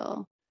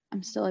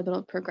I'm still able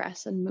to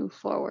progress and move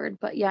forward.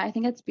 But yeah, I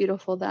think it's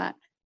beautiful that,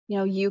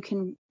 you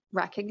can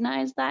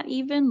recognize that,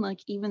 even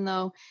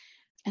though,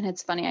 and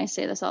it's funny, I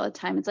say this all the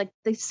time, it's like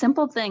the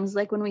simple things,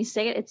 like when we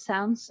say it, it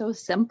sounds so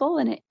simple,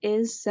 and it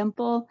is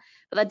simple,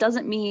 but that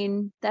doesn't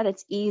mean that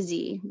it's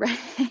easy, right?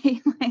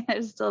 Like,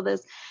 there's still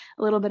this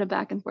a little bit of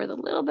back and forth, a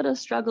little bit of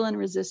struggle and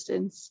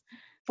resistance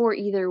for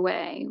either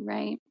way,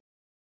 right?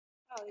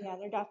 Oh yeah,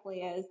 there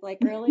definitely is. Like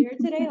earlier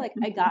today, like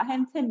I got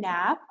him to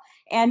nap,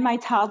 and my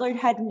toddler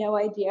had no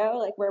idea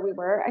like where we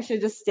were. I should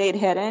have just stayed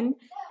hidden.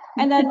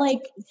 And then,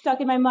 like,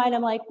 stuck in my mind,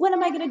 I'm like, when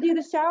am I gonna do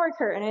the shower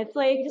curtain? It's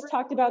like, just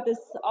talked about this,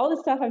 all the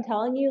stuff I'm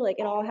telling you, like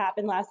it all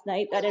happened last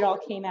night, that it all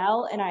came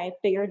out and I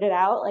figured it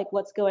out, like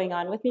what's going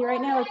on with me right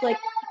now. It's like,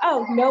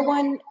 oh, no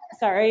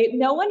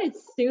one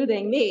is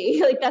soothing me.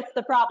 Like, that's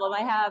the problem.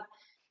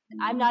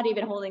 I'm not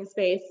even holding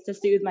space to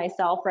soothe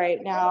myself right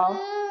now.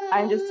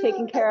 I'm just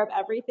taking care of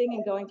everything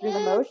and going through the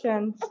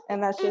motions,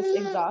 and that's just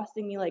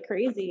exhausting me like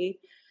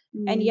crazy.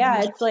 And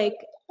yeah, it's like,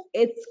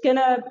 it's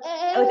gonna,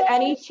 with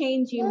any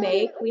change you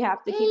make, we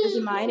have to keep this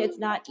in mind. It's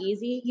not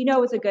easy.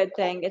 It's a good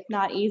thing. It's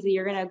not easy.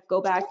 You're gonna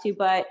go back to,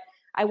 but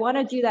I want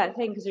to do that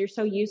thing because you're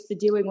so used to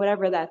doing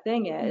whatever that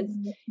thing is.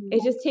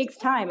 It just takes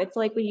time. It's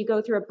like when you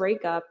go through a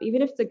breakup,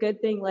 even if it's a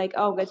good thing, like,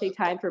 oh, I'm gonna take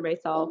time for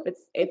myself.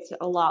 It's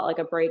a lot like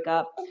a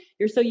breakup.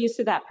 You're so used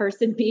to that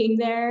person being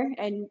there,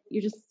 and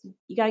you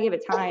gotta give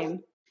it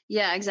time.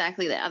 Yeah,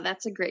 exactly.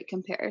 That's a great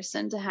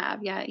comparison to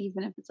have. Yeah,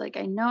 even if it's like,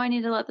 I know I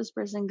need to let this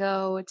person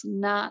go, it's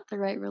not the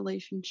right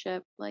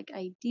relationship. Like,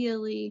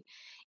 ideally,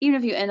 even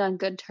if you end on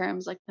good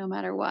terms, like no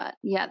matter what,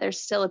 yeah,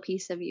 there's still a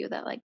piece of you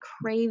that like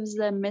craves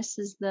them,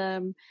 misses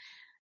them,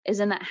 is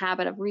in that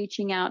habit of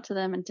reaching out to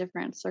them in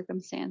different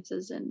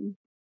circumstances. And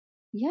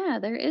yeah,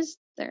 there is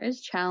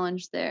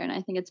challenge there. And I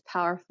think it's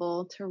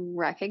powerful to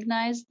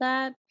recognize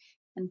that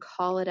and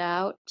call it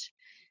out.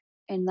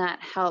 And that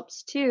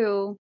helps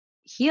to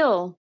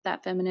heal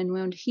that feminine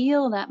wound,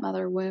 heal that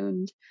mother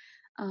wound,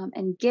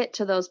 and get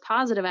to those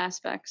positive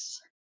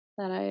aspects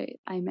that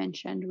I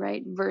mentioned,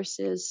 right?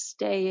 Versus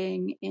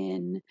staying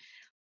in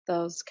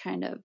those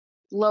kind of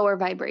lower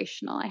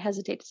vibrational, I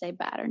hesitate to say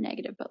bad or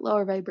negative, but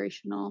lower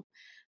vibrational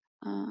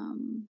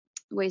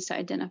ways to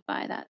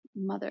identify that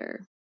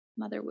mother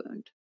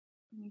wound.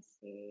 Let me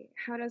see.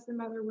 How does the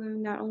mother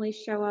wound not only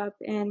show up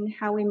in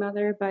how we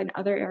mother, but in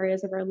other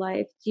areas of our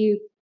life? Do you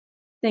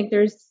think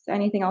there's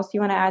anything else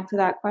you want to add to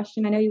that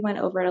question? I know you went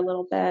over it a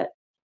little bit.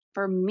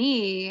 For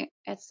me,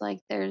 it's like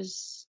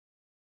there's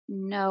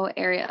no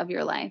area of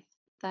your life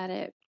that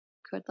it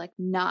could like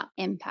not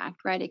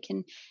impact, right? It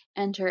can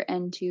enter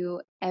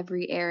into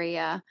every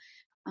area,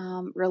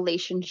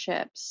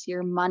 relationships,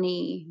 your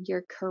money,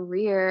 your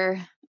career,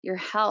 your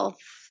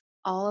health,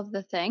 all of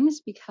the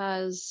things,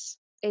 because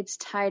it's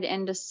tied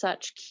into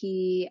such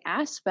key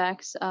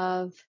aspects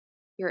of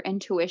your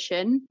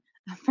intuition.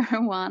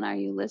 For one, are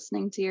you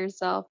listening to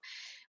yourself?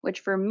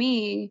 Which for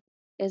me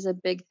is a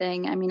big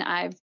thing. I mean,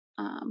 I've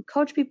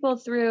coached people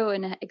through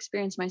and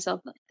experienced myself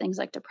things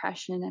like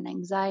depression and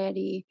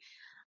anxiety.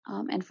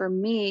 And for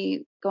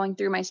me, going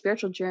through my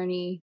spiritual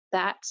journey,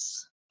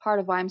 that's part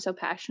of why I'm so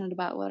passionate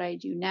about what I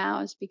do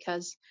now, is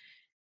because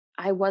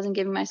I wasn't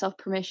giving myself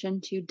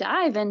permission to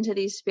dive into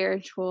these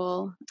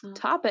spiritual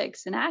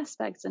topics and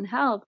aspects and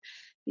health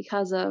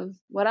because of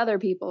what other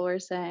people were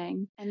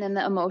saying. And then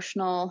the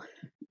emotional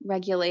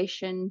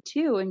regulation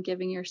too, and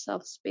giving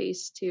yourself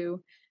space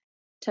to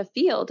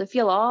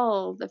feel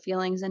all the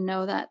feelings and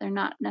know that they're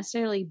not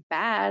necessarily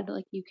bad.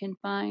 Like you can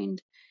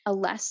find a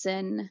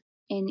lesson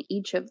in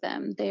each of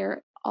them.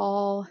 They're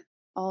all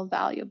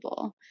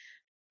valuable.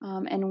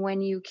 And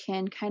when you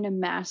can kind of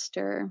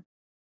master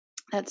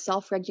that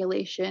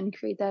self-regulation,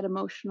 create that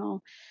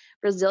emotional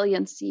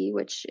resiliency,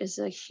 which is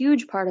a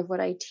huge part of what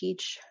I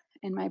teach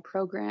in my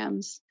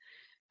programs,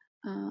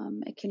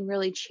 it can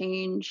really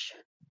change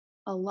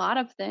a lot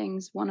of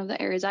things. One of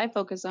the areas I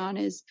focus on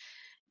is,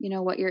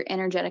 what you're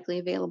energetically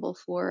available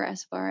for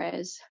as far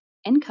as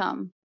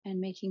income and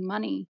making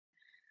money.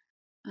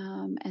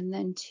 And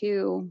then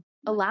two,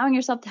 allowing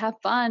yourself to have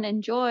fun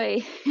and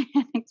joy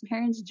and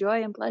experience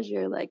joy and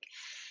pleasure, like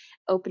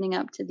opening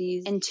up to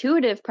these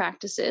intuitive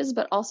practices,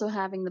 but also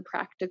having the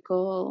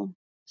practical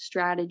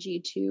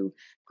strategy to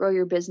grow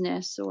your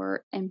business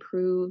or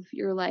improve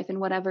your life in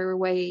whatever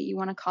way you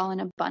want to call in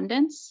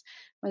abundance,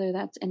 whether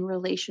that's in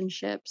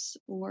relationships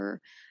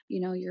or,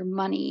 your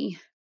money.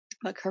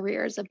 But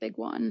career is a big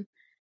one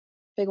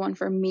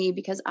for me,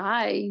 because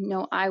I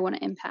know I want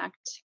to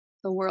impact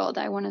the world.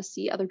 I want to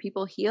see other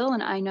people heal.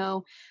 And I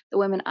know the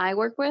women I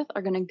work with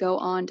are going to go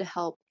on to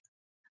help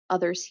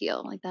others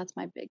heal. Like that's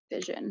my big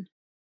vision.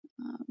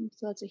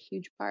 So that's a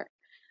huge part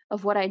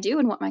of what I do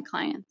and what my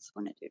clients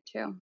want to do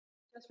too.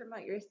 Just from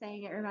what you're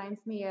saying, it reminds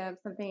me of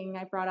something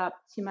I brought up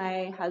to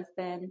my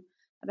husband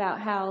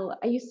about how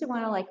I used to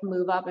want to like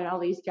move up in all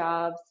these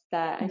jobs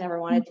that I never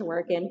wanted to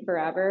work in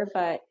forever,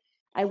 but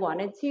I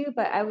wanted to,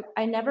 but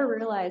I never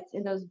realized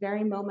in those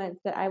very moments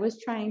that I was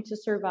trying to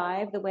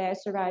survive the way I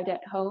survived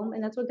at home.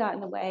 And that's what got in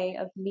the way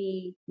of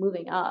me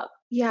moving up.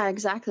 Yeah,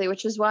 exactly.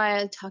 Which is why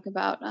I talk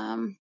about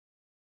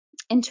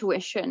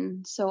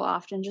intuition so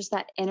often, just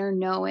that inner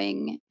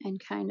knowing and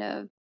kind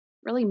of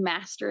really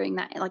mastering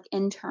that like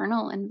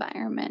internal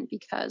environment,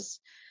 because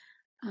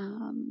I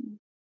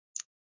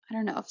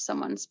don't know if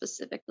someone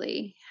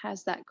specifically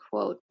has that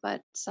quote,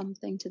 but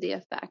something to the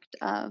effect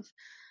of,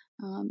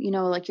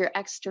 like your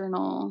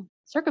external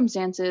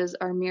circumstances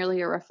are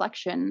merely a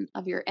reflection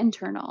of your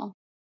internal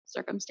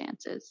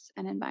circumstances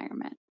and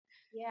environment.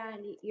 Yeah,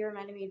 and you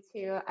reminded me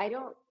too.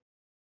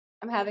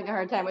 I'm having a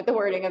hard time with the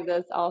wording of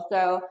this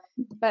also,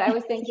 but I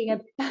was thinking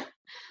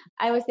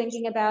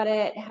about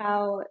it,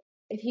 how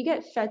if you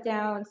get shut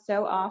down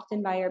so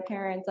often by your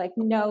parents, like,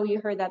 no, you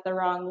heard that the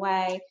wrong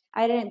way,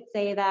 I didn't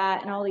say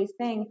that, and all these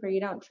things where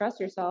you don't trust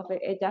yourself,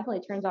 it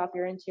definitely turns off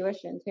your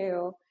intuition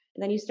too.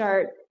 And then you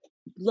start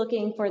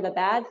looking for the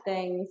bad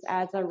things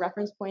as a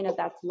reference point of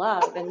that's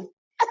love. And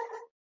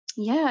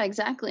yeah,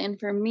 exactly. And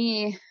for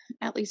me,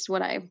 at least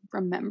what I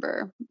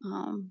remember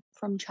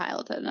from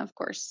childhood, and of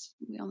course,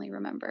 we only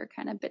remember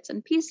kind of bits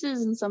and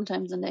pieces, and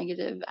sometimes the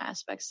negative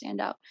aspects stand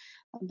out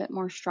a bit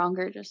more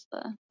stronger, just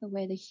the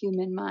way the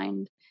human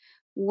mind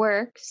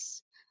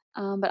works.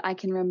 But I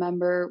can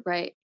remember,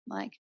 right,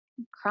 like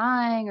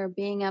crying or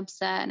being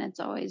upset, and it's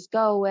always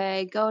go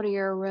away, go to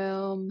your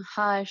room,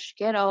 hush,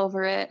 get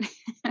over it.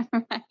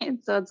 Right.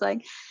 So it's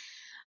like,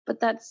 but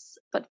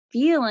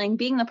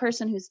being the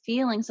person who's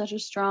feeling such a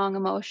strong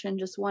emotion,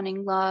 just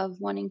wanting love,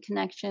 wanting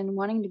connection,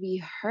 wanting to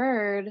be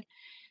heard.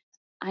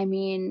 I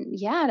mean,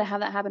 yeah, to have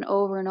that happen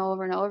over and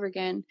over and over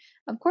again,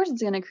 of course,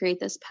 it's going to create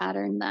this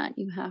pattern that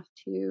you have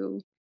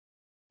to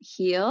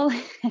heal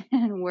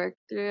and work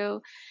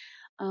through,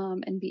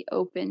 and be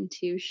open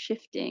to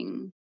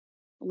shifting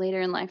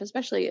later in life,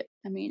 especially,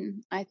 I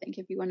mean, I think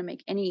if you want to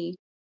make any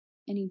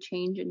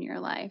change in your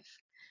life.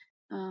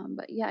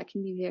 But yeah, it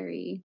can be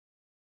very,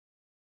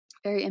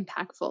 very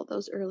impactful,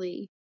 those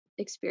early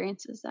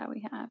experiences that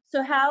we have.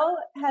 so how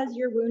has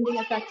your wounding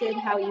affected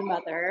how you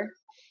mother?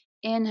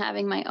 In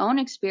having my own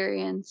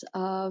experience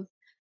of,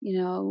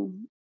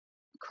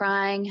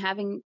 crying,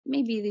 having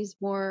maybe these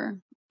more,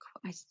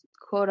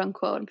 quote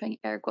unquote, I'm putting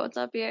air quotes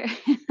up here,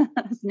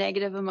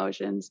 negative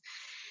emotions,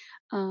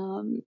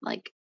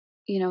 like,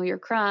 you're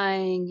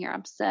crying, you're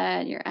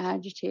upset, you're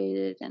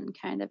agitated, and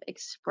kind of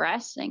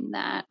expressing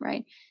that,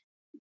 right?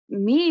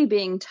 me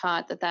being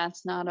taught that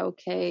that's not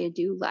okay,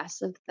 do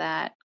less of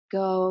that,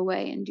 go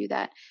away and do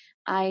that,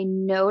 I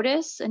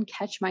notice and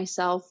catch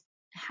myself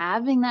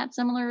having that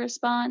similar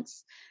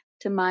response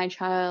to my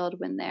child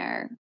when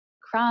they're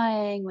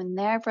crying, when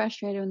they're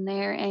frustrated, when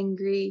they're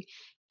angry,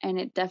 and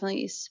it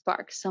definitely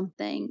sparks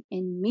something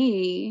in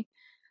me.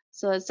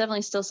 So it's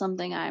definitely still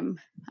something I'm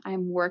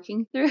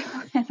working through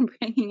and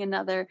bringing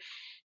another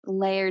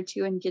layer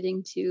to and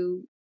getting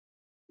to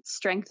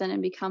strengthen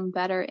and become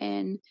better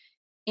in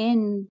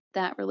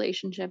that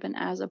relationship and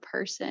as a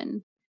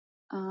person,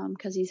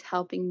 because he's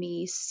helping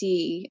me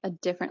see a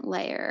different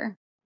layer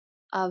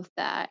of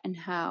that and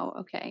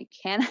how, okay,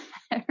 can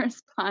I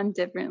respond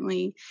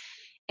differently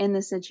in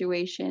the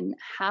situation?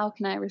 How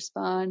can I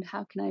respond?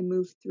 How can I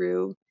move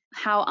through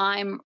how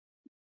I'm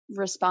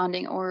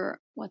responding, or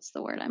what's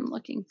the word I'm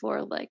looking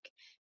for? Like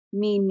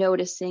me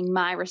noticing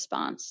my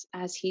response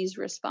as he's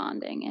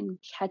responding and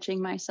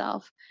catching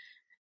myself,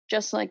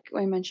 just like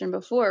I mentioned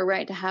before,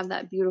 right? To have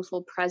that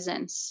beautiful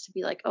presence, to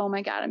be like, oh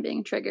my God, I'm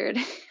being triggered.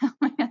 Oh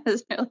my God,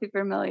 this is really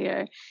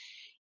familiar.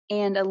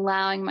 And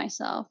allowing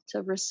myself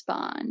to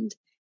respond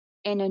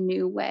in a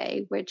new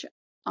way, which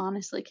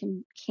honestly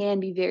can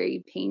be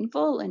very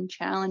painful and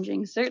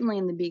challenging, certainly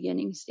in the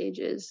beginning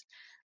stages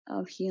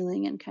of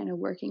healing and kind of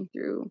working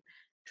through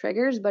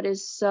triggers, but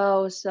is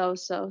so, so,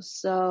 so,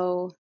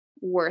 so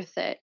worth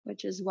it,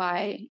 which is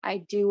why I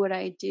do what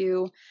I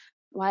do,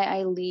 why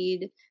I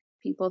lead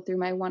people through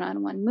my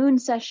one-on-one moon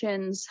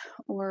sessions,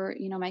 or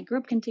my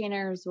group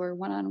containers, or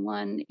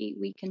one-on-one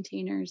 8-week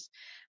containers,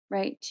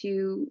 right?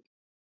 To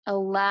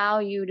allow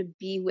you to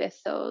be with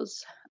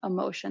those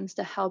emotions,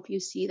 to help you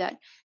see that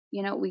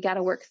we got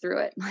to work through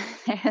it.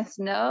 There's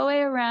no way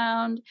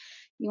around.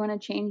 You want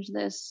to change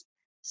this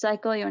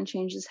cycle, you want to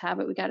change this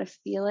habit, we got to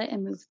feel it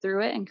and move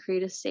through it and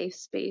create a safe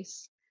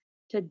space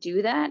to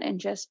do that and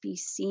just be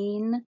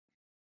seen,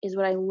 is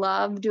what I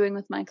love doing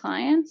with my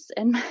clients.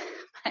 And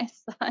my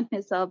son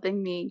is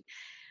helping me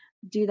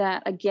do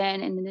that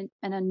again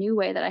in a new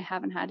way that I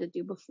haven't had to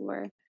do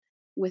before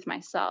with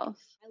myself.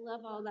 I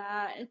love all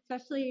that,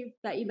 especially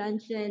that you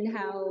mentioned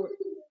how,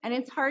 and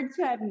it's hard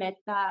to admit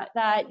that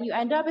you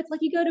end up, it's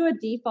like you go to a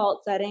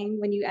default setting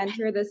when you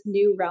enter this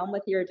new realm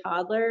with your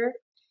toddler,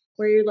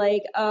 where you're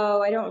like,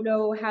 oh, I don't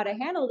know how to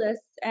handle this.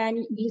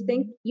 And you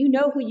think you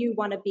know who you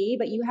want to be,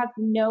 but you have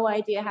no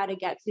idea how to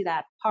get to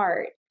that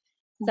part.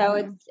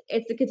 So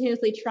it's a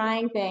continuously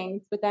trying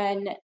things, but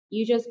then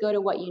you just go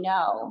to what you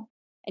know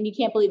and you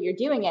can't believe you're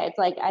doing it. It's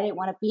like, I didn't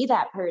want to be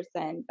that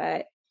person,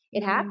 but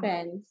it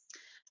happens.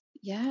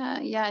 Yeah,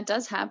 it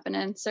does happen.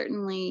 And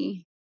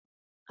certainly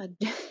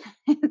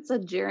it's a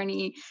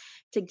journey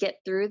to get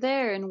through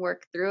there and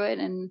work through it.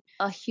 And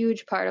a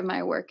huge part of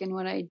my work and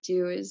what I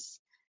do is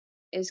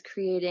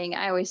creating,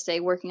 I always say,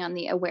 working on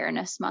the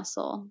awareness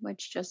muscle,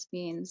 which just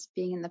means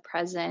being in the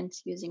present,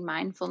 using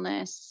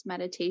mindfulness,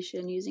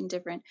 meditation, using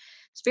different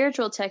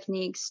spiritual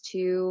techniques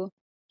to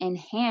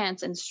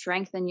enhance and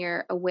strengthen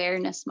your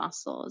awareness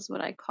muscle, is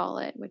what I call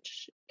it,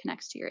 which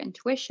connects to your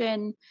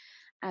intuition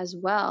as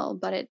well.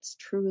 But it's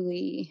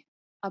truly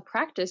a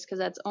practice, because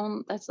that's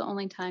the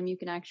only time you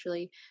can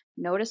actually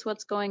notice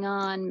what's going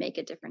on, make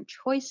a different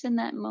choice in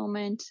that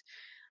moment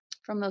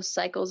from those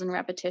cycles and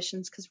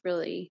repetitions. Because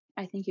really,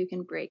 I think you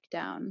can break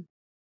down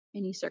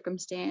any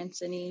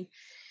circumstance, any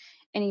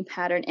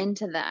pattern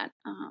into that,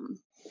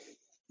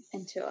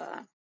 into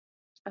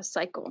a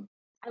cycle.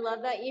 I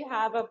love that you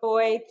have a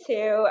boy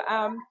too.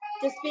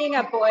 Just being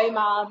a boy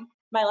mom,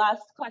 my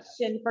last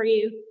question for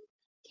you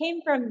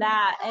came from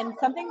that, and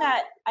something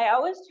that I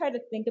always try to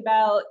think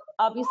about.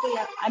 Obviously,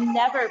 I'm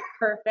never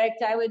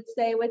perfect, I would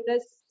say, with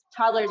this.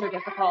 Toddlers are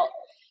difficult.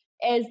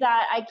 Is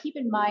that I keep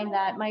in mind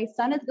that my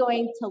son is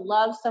going to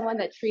love someone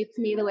that treats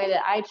me the way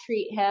that I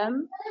treat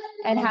him,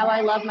 and how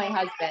I love my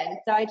husband.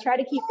 So I try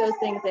to keep those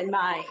things in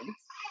mind.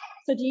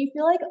 So do you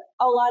feel like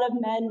a lot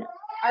of men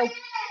are,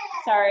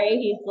 sorry,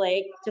 he's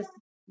like, just,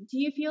 do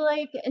you feel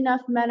like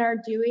enough men are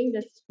doing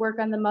this work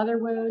on the mother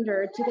wound,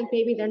 or do you think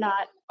maybe they're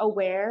not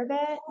aware of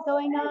it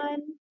going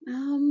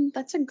on?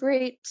 That's a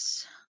great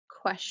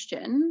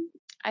question.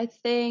 I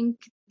think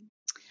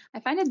I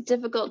find it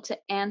difficult to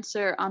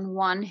answer on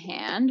one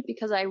hand,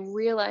 because I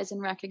realize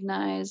and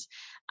recognize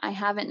I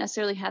haven't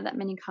necessarily had that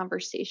many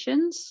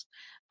conversations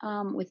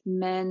with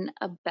men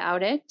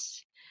about it.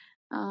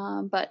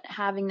 But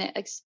having the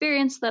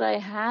experience that I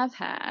have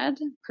had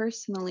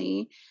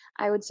personally,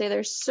 I would say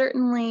there's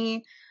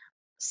certainly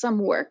some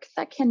work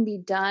that can be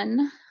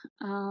done.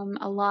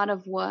 A lot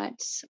of what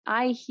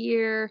I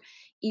hear,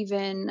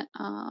 even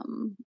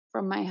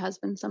from my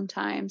husband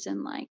sometimes,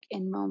 and like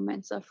in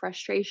moments of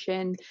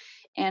frustration,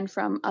 and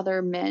from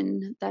other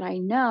men that I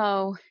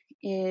know,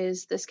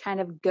 is this kind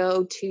of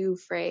go-to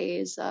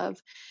phrase of,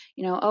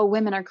 oh,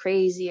 women are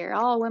crazy, or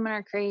all women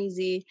are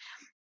crazy.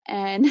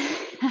 And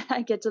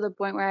I get to the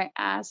point where I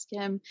ask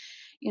him,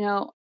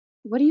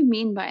 what do you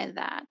mean by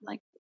that?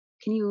 Like,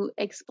 can you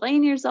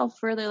explain yourself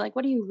further? Like,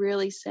 what are you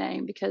really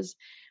saying? Because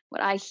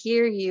what I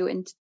hear you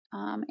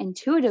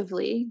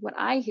intuitively, what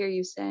I hear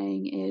you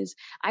saying is,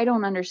 I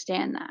don't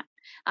understand that.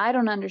 I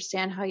don't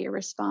understand how you're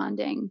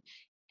responding.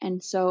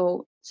 And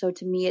so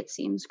to me, it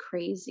seems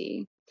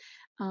crazy.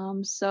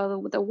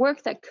 So the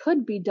work that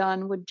could be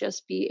done would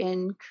just be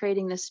in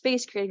creating this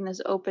space, creating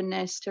this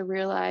openness to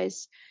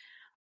realize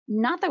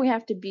not that we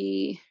have to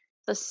be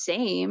the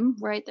same,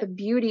 right? The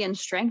beauty and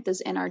strength is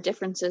in our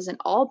differences in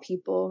all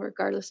people,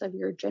 regardless of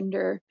your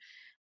gender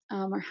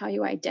or how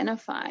you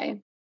identify,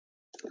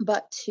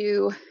 but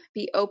to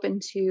be open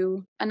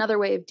to another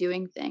way of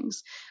doing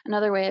things,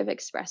 another way of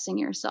expressing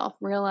yourself,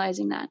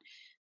 realizing that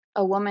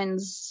a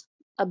woman's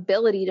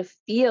ability to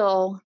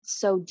feel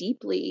so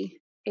deeply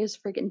is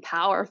freaking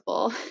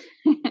powerful.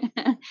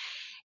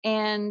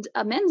 And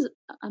a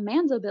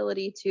man's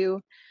ability to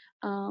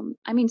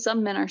I mean,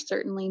 some men are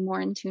certainly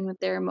more in tune with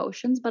their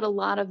emotions, but a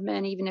lot of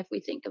men, even if we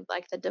think of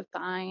like the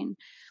divine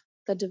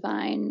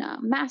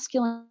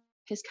masculine,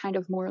 is kind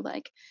of more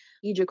like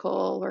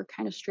logical or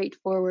kind of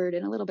straightforward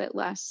and a little bit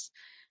less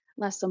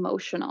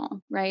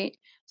emotional, right?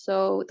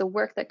 So the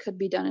work that could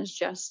be done is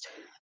just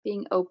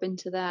being open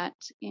to that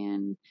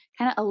and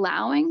kind of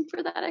allowing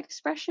for that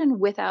expression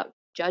without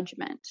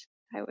judgment,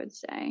 I would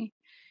say.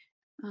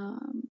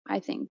 I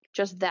think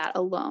just that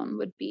alone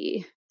would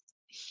be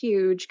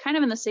huge, kind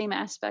of in the same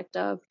aspect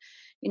of,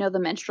 the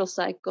menstrual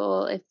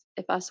cycle.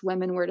 If us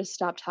women were to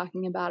stop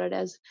talking about it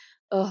as,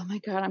 oh my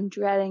God, I'm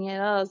dreading it,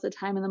 oh, it's the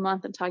time of the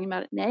month, and talking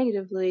about it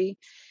negatively,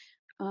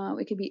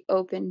 we could be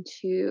open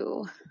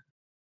to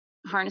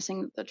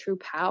harnessing the true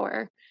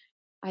power,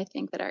 I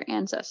think, that our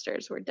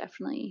ancestors were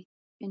definitely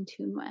in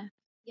tune with.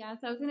 Yeah,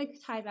 so I was going to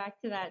tie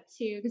back to that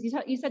too, because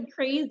you said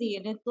crazy,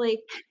 and it's like,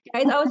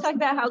 guys always talk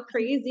about how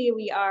crazy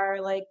we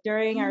are, like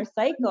during our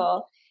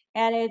cycle,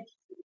 and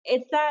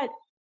it's that,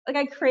 like,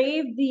 I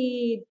crave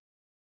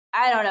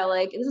I don't know,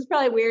 like, this is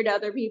probably weird to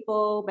other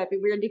people, might be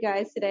weird to you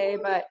guys today,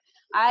 but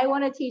I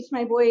want to teach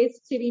my boys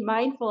to be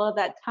mindful of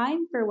that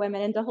time for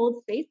women and to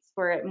hold space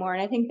for it more,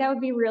 and I think that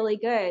would be really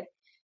good.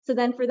 So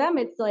then for them,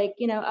 it's like,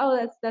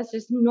 oh, that's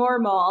just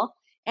normal,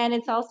 and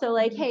it's also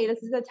like, hey,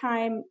 this is a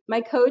time.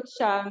 My coach,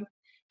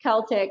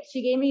 Celtic,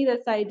 she gave me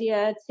this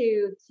idea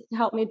to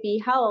help me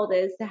be held,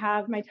 is to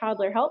have my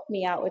toddler help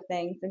me out with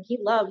things, and he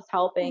loves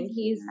helping.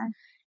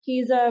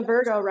 He's a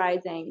Virgo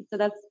rising, so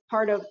that's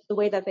part of the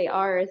way that they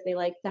are, is they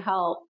like to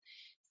help.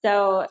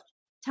 So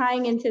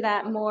tying into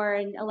that more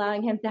and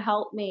allowing him to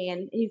help me,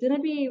 and he's going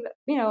to be,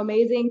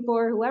 amazing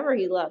for whoever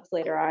he loves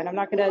later on. I'm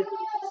not going to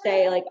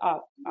say like, oh,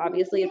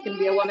 obviously it's going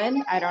to be a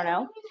woman. I don't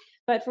know.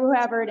 But for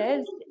whoever it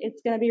is,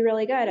 it's going to be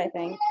really good. I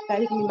think that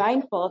he can be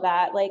mindful of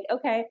that. Like,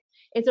 okay,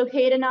 it's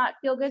okay to not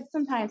feel good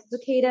sometimes.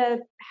 It's okay to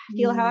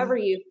feel however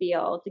you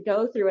feel, to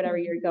go through whatever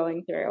you're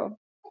going through.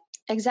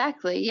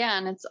 Exactly. Yeah.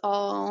 And it's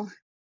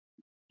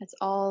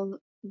all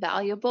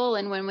valuable.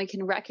 And when we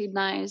can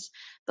recognize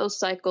those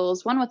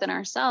cycles, one within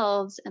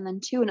ourselves and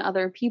then two in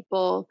other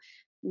people,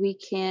 we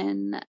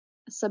can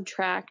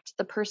subtract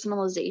the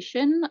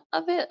personalization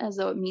of it as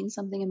though it means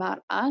something about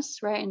us,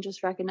 right? And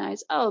just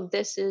recognize, oh,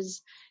 this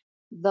is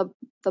the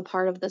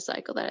part of the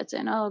cycle that it's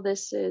in. Oh,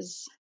 this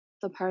is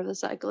the part of the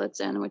cycle it's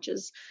in, which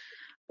is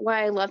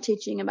why I love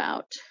teaching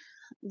about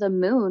the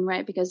moon,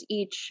 right? Because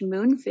each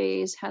moon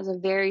phase has a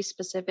very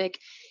specific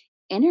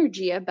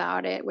energy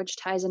about it, which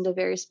ties into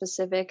very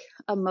specific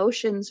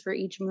emotions for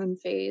each moon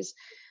phase,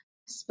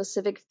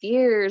 specific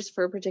fears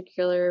for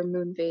particular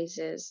moon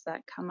phases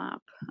that come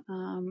up,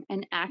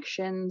 and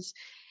actions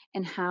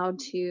and how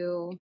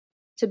to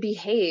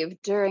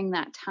behave during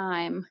that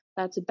time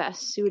that's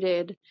best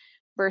suited,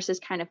 versus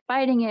kind of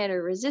fighting it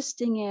or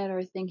resisting it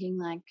or thinking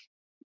like,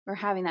 or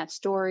having that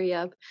story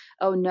of,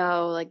 oh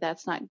no, like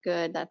that's not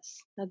good, that's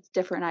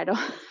different, I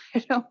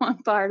don't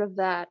want part of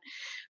that,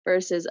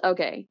 versus,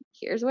 okay,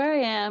 here's where I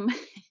am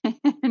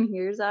and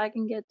here's how I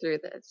can get through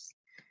this.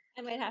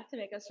 I might have to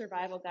make a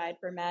survival guide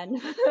for men.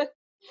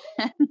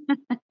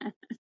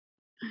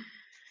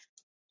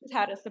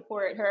 How to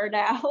support her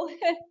now,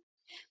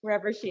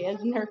 wherever she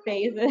is in her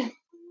phases.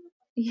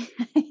 Yeah,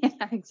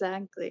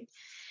 exactly.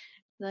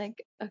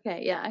 Like,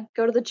 okay, yeah,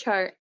 go to the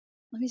chart.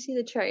 Let me see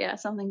the chart. Yeah,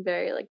 something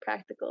very like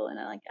practical and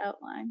like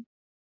outline.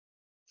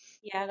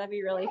 Yeah, that'd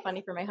be really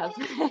funny for my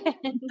husband.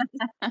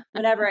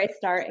 Whenever I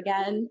start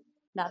again,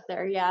 not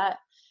there yet.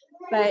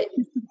 But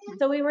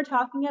so we were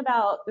talking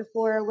about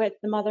before with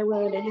the mother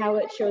wound and how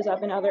it shows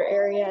up in other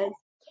areas.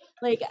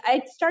 Like,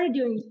 I started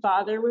doing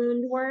father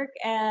wound work,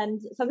 and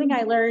something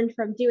I learned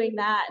from doing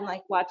that and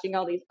like watching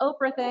all these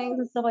Oprah things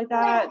and stuff like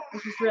that,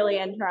 which is really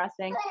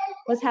interesting,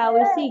 was how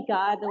we see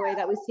God the way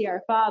that we see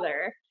our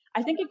father.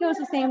 I think it goes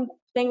the same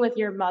thing with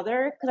your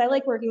mother, because I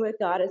like working with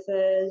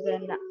goddesses,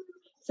 and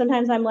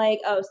sometimes I'm like,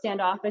 oh,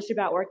 standoffish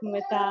about working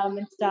with them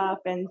and stuff,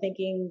 and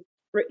thinking,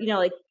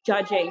 like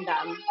judging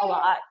them a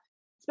lot.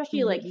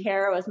 Especially like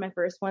Hera was my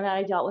first one that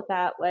I dealt with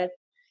that with.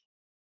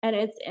 And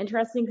it's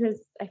interesting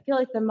because I feel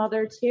like the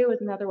mother too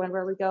is another one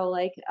where we go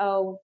like,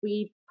 oh,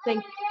 we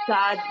think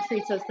God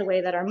treats us the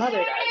way that our mother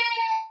does.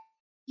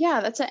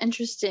 Yeah, that's an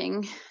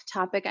interesting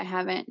topic I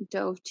haven't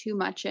dove too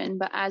much in,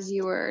 but as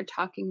you were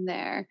talking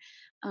there,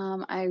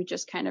 I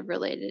just kind of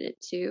related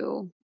it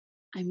to,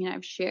 I mean,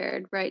 I've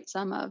shared, right,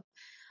 some of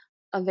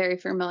a very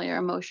familiar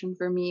emotion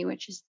for me,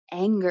 which is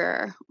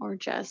anger or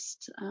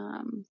just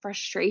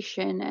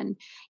frustration, and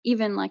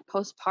even like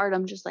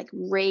postpartum, just like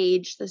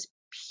rage, this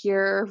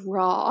pure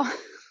raw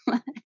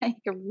like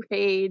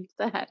rage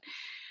that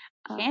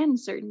can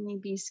certainly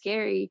be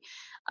scary.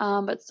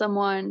 But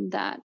someone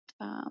that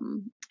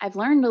I've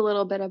learned a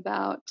little bit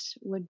about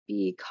would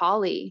be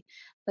Kali,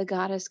 the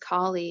goddess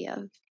Kali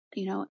of,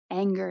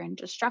 anger and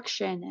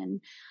destruction.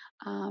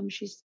 And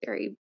she's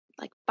very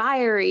like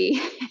fiery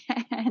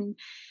and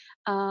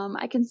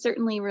I can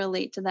certainly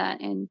relate to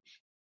that. And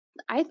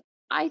I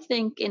I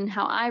think in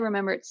how I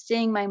remember it,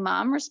 seeing my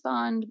mom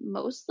respond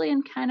mostly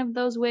in kind of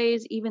those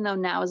ways, even though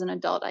now as an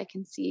adult I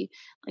can see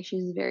like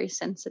she's a very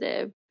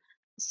sensitive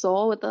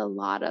soul with a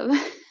lot of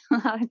a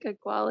lot of good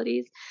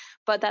qualities.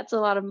 But that's a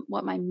lot of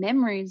what my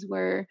memories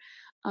were,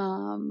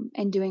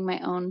 and doing my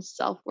own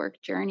self-work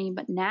journey.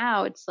 But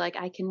now it's like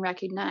I can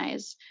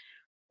recognize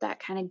that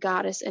kind of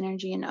goddess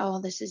energy, and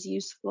oh, this is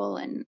useful,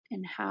 and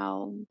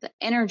how the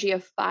energy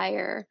of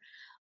fire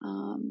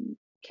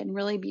can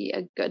really be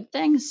a good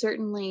thing.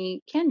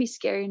 Certainly can be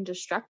scary and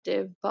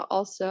destructive, but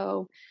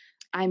also,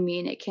 I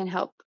mean, it can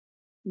help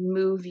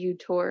move you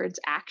towards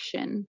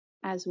action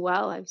as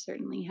well. I've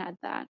certainly had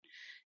that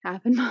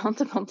happen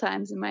multiple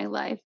times in my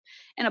life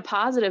in a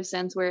positive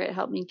sense, where it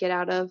helped me get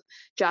out of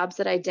jobs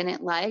that I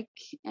didn't like,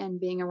 and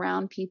being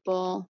around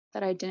people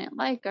that I didn't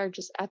like, or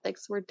just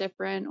ethics were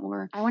different,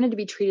 or I wanted to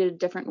be treated a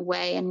different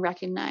way and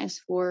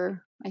recognized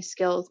for my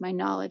skills, my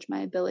knowledge, my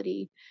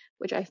ability,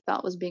 which I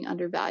felt was being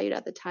undervalued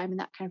at the time. And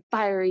that kind of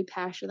fiery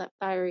passion, that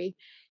fiery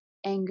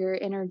anger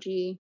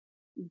energy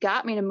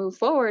got me to move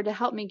forward to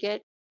help me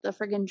get the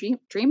friggin'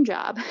 dream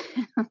job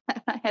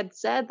that I had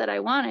said that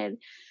I wanted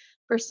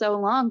for so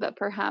long, but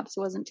perhaps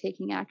wasn't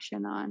taking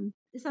action on.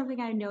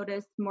 Something I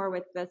noticed more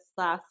with this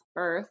last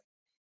birth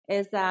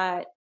is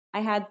that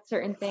I had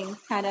certain things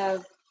kind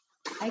of,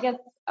 I guess,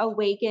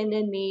 awakened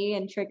in me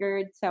and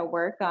triggered to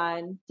work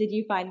on. Did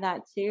you find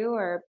that too?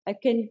 Or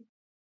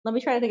let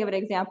me try to think of an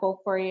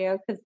example for you,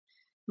 because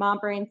mom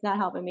brain's not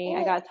helping me.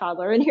 I got a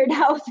toddler in here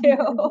now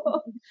too.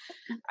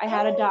 I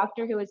had a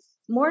doctor who was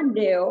more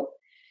new,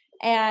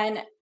 and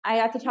I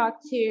got to talk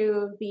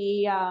to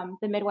the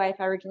midwife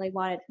I originally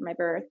wanted for my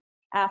birth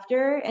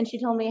after, and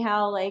she told me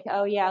how, like,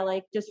 oh yeah,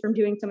 like just from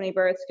doing so many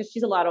births, because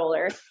she's a lot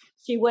older,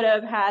 she would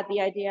have had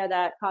the idea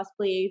that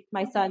possibly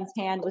my son's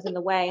hand was in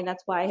the way, and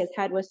that's why his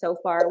head was so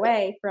far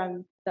away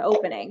from the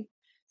opening.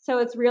 So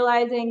it's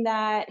realizing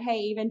that, hey,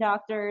 even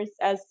doctors,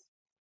 as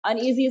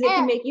uneasy as it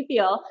can make you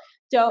feel,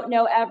 don't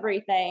know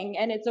everything,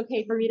 and it's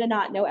okay for me to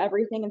not know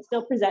everything and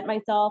still present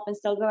myself and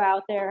still go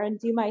out there and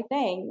do my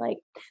thing. Like,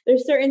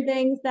 there's certain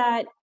things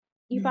that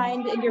you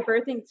find in your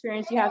birthing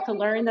experience you have to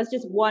learn. That's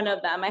just one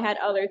of them. I had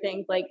other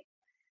things, like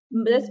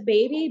this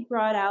baby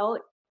brought out,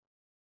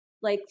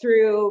 like,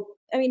 through,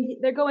 I mean,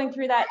 they're going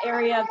through that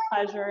area of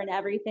pleasure and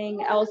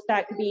everything else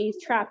that could be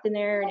trapped in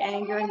there, and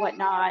anger and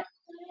whatnot.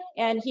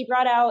 And he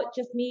brought out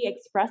just me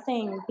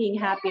expressing being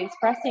happy,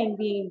 expressing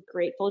being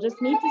grateful, just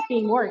me just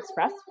being more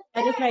expressive.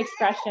 That is my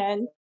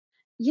expression.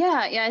 Yeah,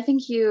 I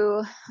think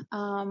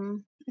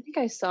I think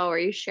I saw where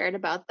you shared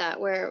about that.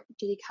 Where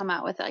did he come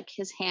out with like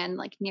his hand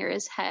like near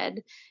his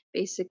head,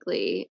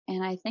 basically?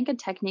 And I think a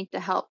technique to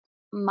help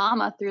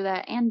mama through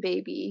that and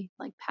baby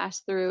like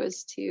pass through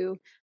is to,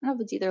 I don't know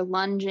if it's either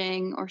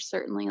lunging or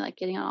certainly like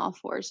getting on all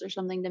fours or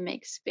something to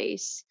make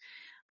space.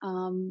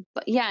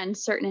 But yeah, in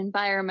certain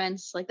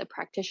environments, like the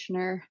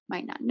practitioner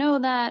might not know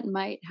that,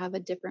 might have a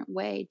different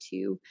way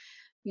to,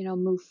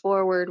 move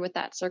forward with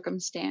that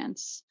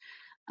circumstance.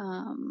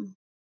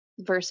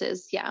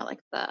 Versus, yeah, like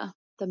the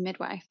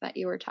midwife that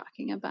you were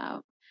talking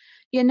about.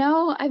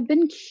 I've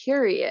been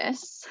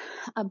curious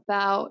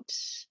about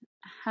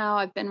how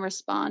I've been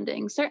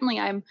responding. Certainly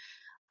I'm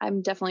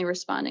definitely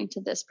responding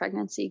to this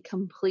pregnancy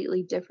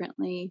completely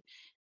differently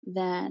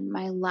than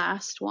my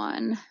last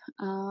one.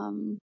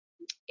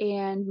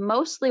 And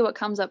mostly what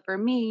comes up for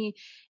me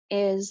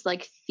is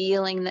like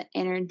feeling the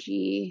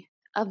energy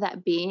of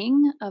that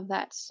being, of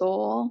that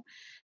soul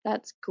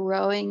that's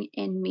growing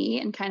in me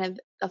and kind of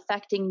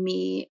affecting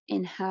me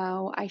in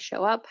how I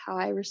show up, how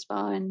I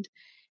respond,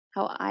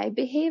 how I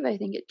behave. I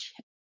think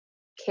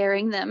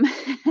carrying them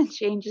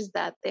changes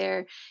that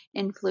they're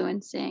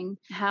influencing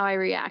how I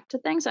react to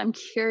things. I'm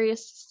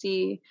curious to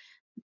see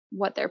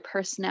what their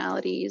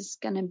personality is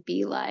going to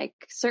be like.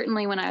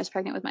 Certainly when I was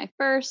pregnant with my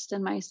first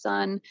and my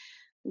son,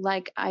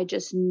 like I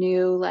just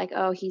knew like,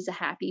 oh, he's a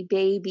happy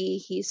baby.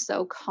 He's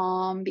so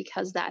calm,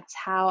 because that's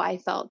how I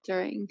felt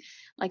during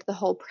like the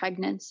whole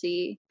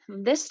pregnancy.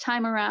 This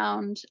time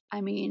around,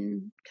 I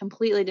mean,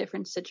 completely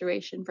different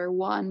situation for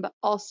one, but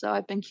also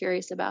I've been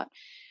curious about,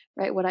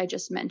 right, what I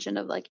just mentioned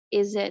of like,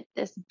 is it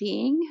this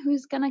being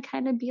who's going to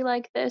kind of be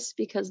like this?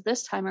 Because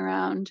this time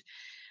around,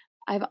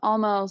 I've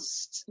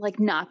almost like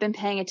not been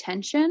paying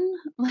attention.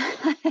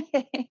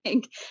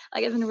 Like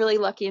I've been really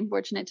lucky and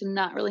fortunate to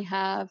not really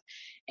have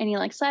any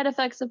like side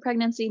effects of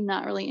pregnancy,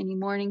 not really any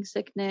morning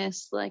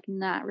sickness, like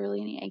not really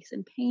any aches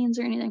and pains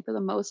or anything for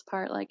the most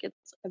part. Like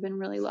I've been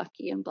really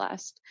lucky and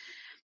blessed,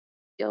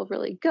 feel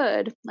really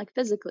good, like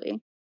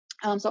physically.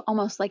 So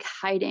almost like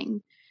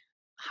hiding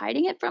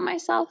it from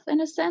myself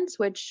in a sense,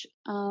 which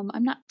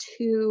I'm not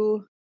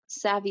too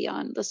savvy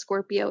on the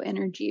Scorpio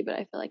energy, but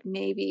I feel like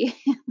maybe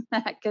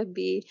that could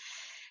be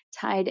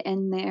tied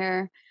in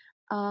there.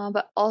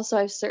 But also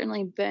I've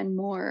certainly been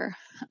more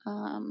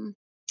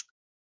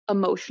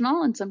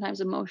emotional and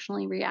sometimes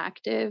emotionally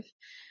reactive,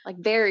 like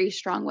very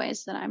strong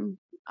ways that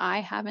I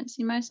haven't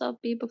seen myself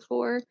be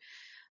before.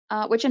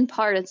 Which in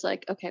part it's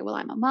like, okay, well,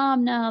 I'm a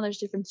mom now. There's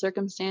different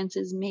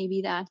circumstances.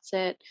 Maybe that's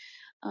it.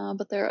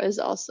 But there is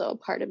also a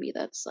part of me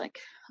that's like,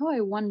 oh,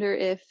 I wonder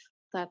if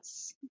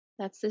that's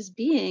this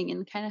being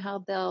and kind of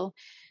how they'll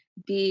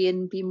be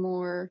and be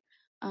more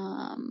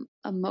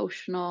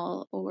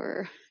emotional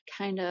or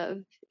kind of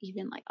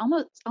even like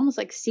almost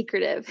like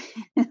secretive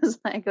is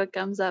like what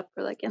comes up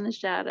or like in the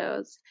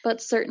shadows,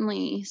 but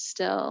certainly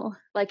still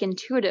like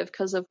intuitive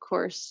because of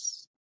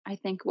course I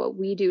think what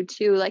we do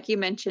too, like you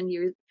mentioned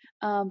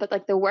but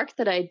like the work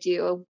that I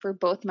do for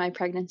both my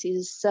pregnancies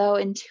is so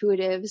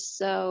intuitive,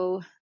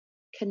 so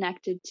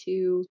connected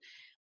to,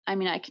 I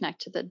mean, I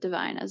connect to the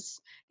divine as,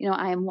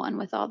 I am one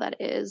with all that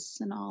is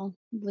and all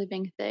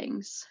living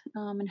things,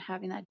 and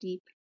having that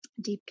deep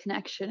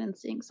connection and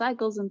seeing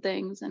cycles and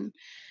things, and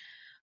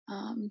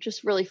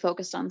just really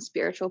focused on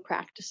spiritual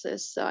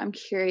practices. So I'm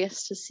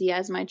curious to see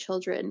as my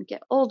children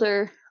get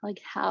older,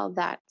 like how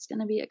that's going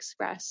to be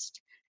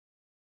expressed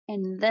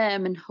in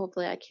them, and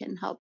hopefully I can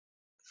help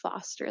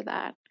foster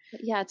that.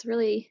 But yeah, it's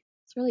really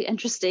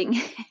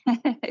interesting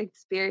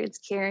experience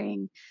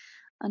carrying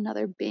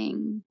another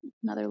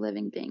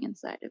living being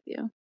inside of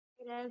you.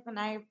 It is.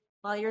 And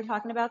while you were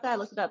talking about that, I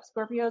looked it up.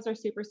 Scorpios are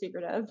super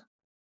secretive.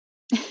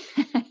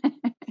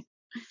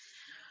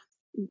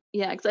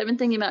 Yeah, because I've been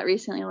thinking about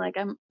recently, like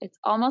it's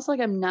almost like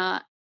I'm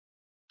not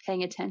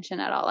paying attention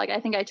at all. Like I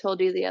think I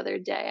told you the other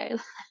day,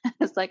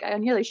 it's like I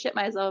nearly shit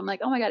myself. I'm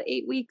like, oh my God,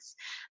 8 weeks,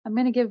 I'm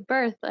going to give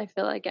birth. I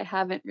feel like I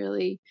haven't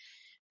really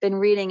been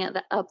reading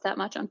up that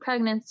much on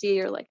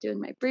pregnancy or like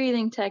doing my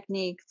breathing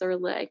techniques or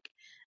like.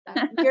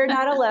 You're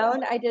not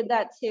alone. I did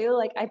that too.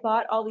 Like I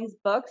bought all these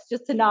books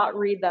just to not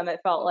read them.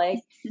 It felt like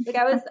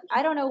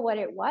I don't know what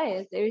it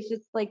was. It was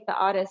just like the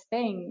oddest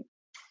thing.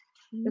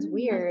 It was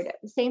weird.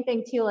 Same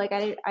thing too. Like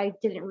I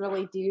didn't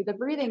really do the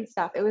breathing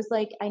stuff. It was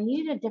like I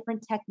needed a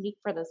different technique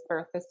for this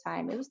birth this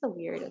time. It was the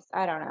weirdest.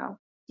 I don't know.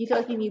 Do you feel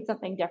like you need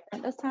something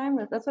different this time?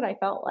 That's what I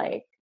felt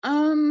like.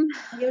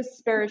 It was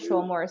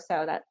spiritual more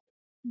so that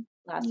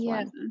last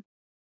one.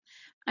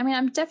 I mean,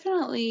 I'm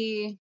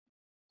definitely,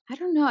 I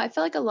don't know. I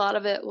feel like a lot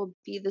of it will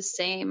be the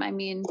same. I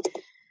mean,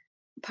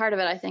 part of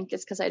it I think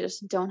is because I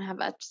just don't have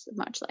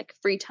much like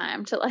free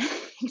time to like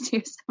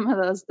do some of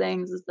those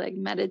things. Is like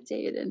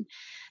meditate and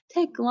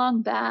take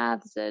long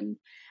baths and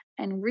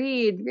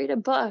read a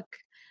book.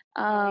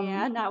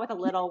 Yeah, not with a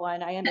little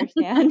one. I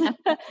understand.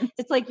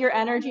 It's like your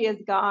energy is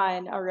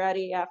gone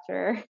already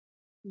after.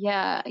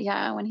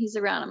 Yeah. When he's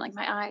around, I'm like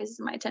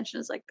my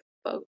attention is like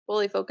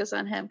fully focused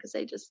on him because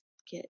I just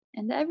get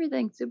into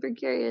everything, super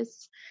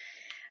curious.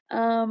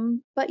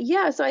 But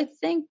yeah, so I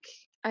think,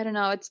 I don't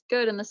know, it's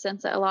good in the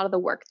sense that a lot of the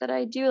work that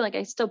I do, like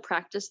I still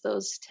practice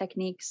those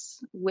techniques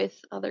with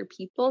other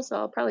people. So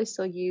I'll probably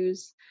still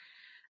use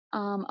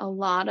a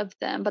lot of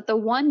them. But the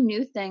one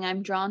new thing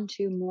I'm drawn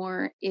to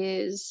more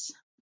is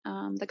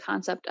the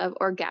concept of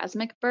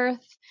orgasmic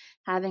birth,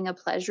 having a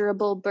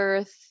pleasurable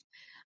birth,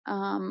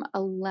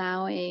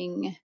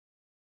 allowing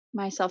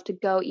myself to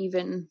go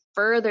even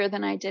further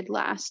than I did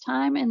last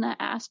time in that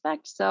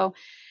aspect. So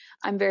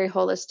I'm very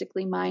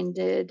holistically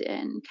minded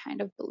and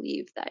kind of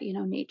believe that,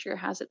 nature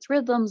has its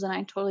rhythms, and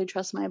I totally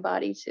trust my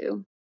body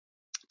to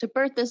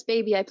birth this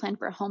baby. I planned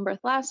for a home birth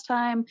last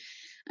time.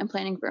 I'm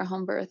planning for a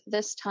home birth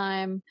this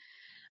time,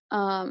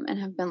 and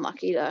have been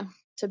lucky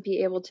to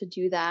be able to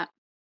do that.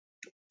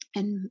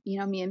 And,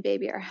 me and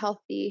baby are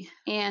healthy.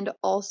 And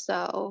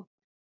also,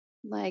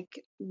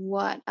 like,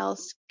 what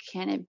else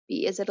can it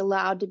be? Is it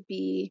allowed to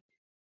be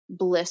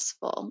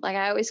blissful? Like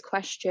I always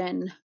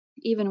question,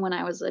 even when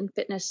I was in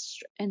fitness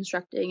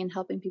instructing and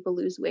helping people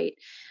lose weight,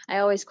 I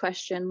always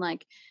question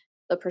like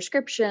the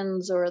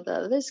prescriptions or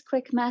this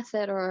quick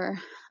method or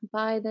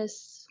buy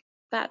this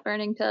fat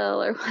burning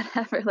pill or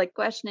whatever, like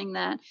questioning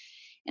that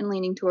and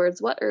leaning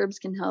towards what herbs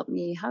can help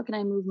me, how can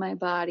I move my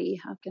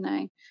body, how can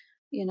I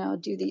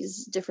do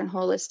these different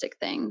holistic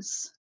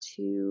things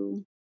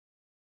to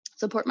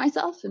support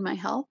myself and my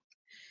health.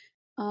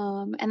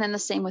 And then the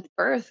same with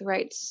birth,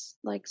 right?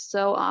 Like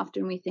so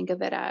often we think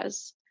of it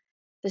as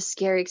the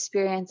scary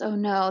experience. Oh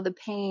no, the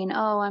pain.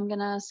 Oh, I'm going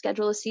to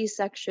schedule a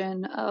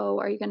C-section. Oh,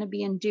 are you going to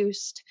be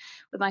induced?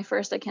 With my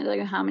first, I can't tell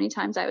you how many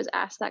times I was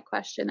asked that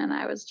question and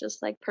I was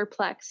just like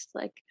perplexed.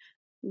 Like,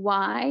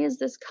 why is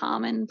this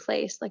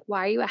commonplace? Like,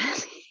 why are you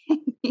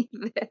asking me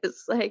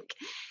this? Like,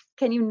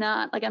 can you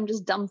not, like, I'm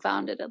just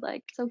dumbfounded at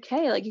like, it's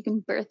okay. Like you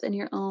can birth in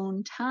your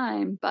own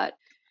time, but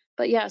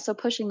yeah, so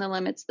pushing the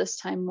limits this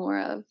time more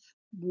of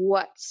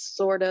what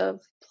sort of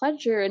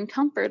pleasure and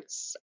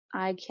comforts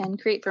I can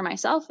create for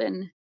myself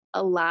and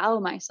allow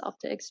myself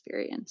to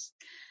experience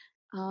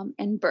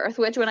in birth,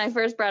 which when I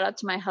first brought up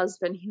to my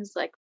husband, he was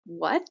like,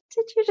 "What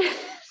did you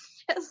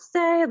just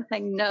say?" I'm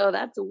like, no,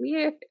 that's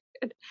weird.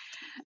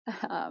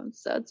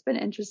 So it's been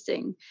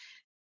interesting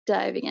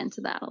diving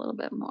into that a little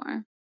bit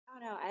more. Oh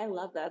no, I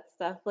love that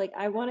stuff. Like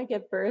I want to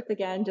give birth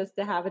again just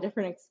to have a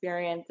different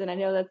experience. And I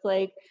know that's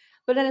like,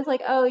 but then it's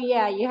like, oh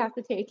yeah, you have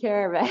to take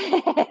care of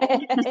it.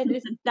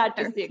 It's not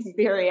just the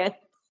experience.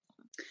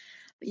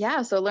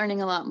 Yeah, so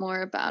learning a lot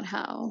more about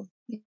how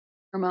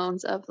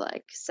hormones of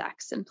like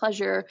sex and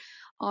pleasure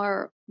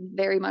are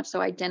very much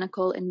so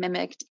identical and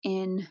mimicked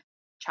in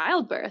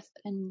childbirth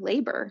and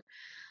labor,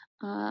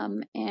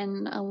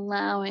 and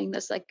allowing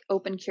this like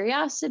open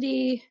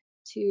curiosity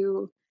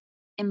to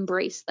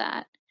embrace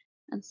that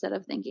instead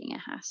of thinking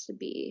it has to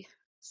be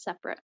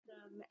separate.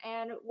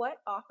 And what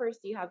offers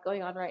do you have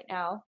going on right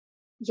now?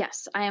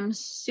 Yes, I am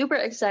super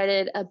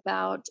excited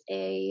about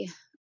a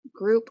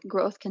group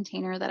growth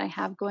container that I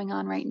have going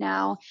on right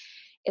now.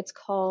 It's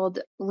called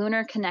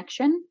Lunar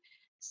Connection,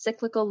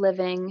 Cyclical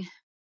Living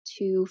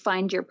to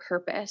Find Your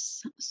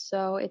Purpose.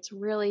 So it's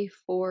really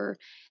for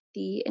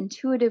the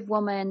intuitive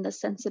woman, the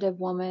sensitive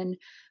woman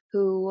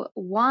who,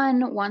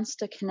 one, wants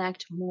to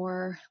connect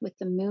more with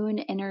the moon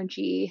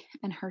energy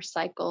and her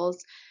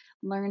cycles,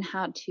 learn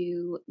how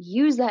to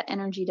use that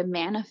energy to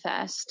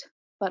manifest,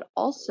 but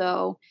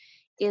also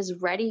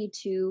is ready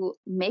to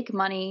make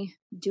money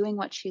doing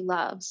what she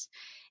loves.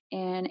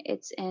 And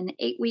it's an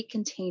 8-week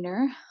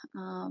container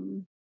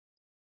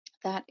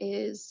that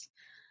is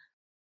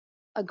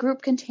a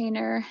group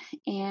container,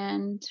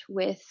 and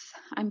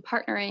I'm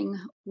partnering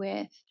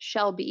with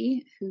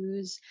Shelby,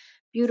 who's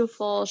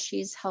beautiful.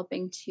 She's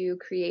helping to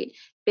create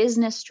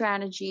business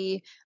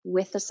strategy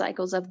with the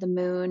cycles of the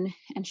moon,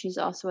 and she's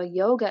also a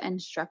yoga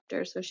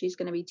instructor, so she's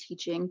going to be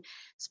teaching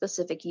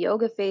specific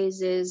yoga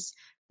phases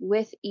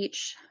with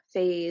each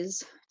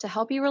phase to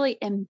help you really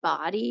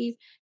embody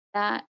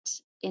that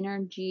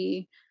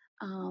energy,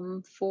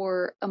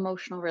 for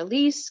emotional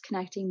release,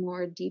 connecting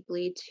more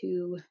deeply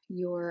to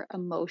your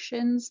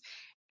emotions,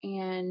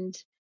 and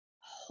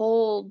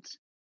hold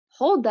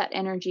hold that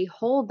energy,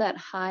 hold that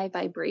high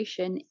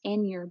vibration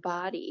in your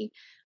body,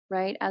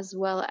 right? As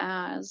well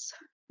as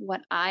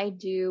what I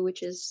do,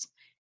 which is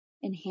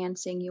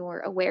enhancing your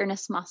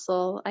awareness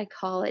muscle. I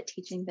call it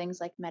teaching things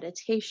like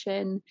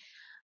meditation,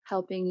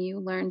 helping you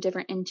learn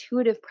different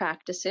intuitive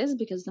practices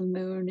because the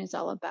moon is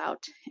all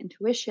about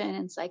intuition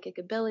and psychic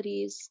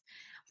abilities,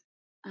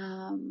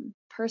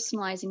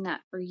 personalizing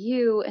that for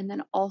you, and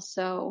then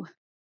also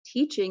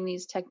teaching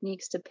these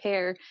techniques to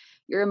pair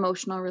your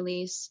emotional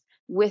release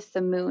with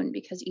the moon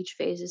because each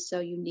phase is so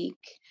unique.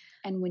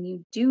 And when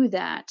you do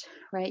that,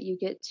 right, you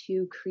get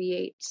to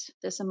create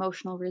this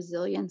emotional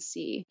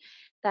resiliency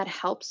that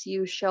helps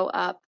you show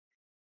up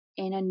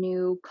in a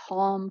new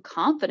calm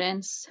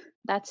confidence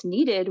that's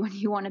needed when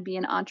you want to be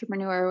an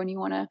entrepreneur, when you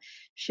want to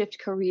shift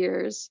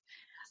careers,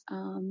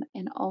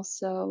 and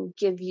also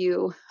give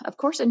you, of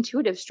course,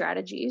 intuitive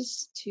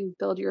strategies to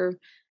build your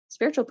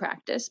spiritual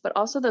practice, but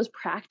also those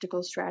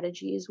practical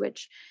strategies,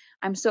 which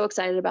I'm so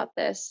excited about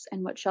this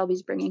and what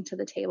Shelby's bringing to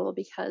the table,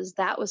 because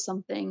that was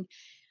something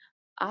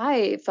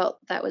I felt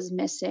that was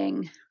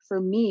missing for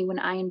me when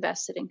I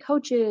invested in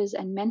coaches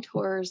and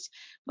mentors.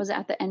 Was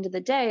at the end of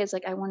the day, it's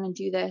like, I want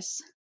to do this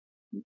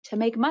to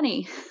make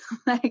money.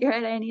 Like,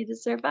 right, I need to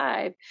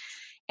survive.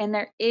 And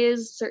there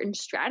is certain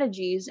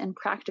strategies and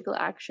practical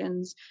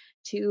actions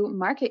to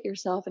market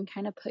yourself and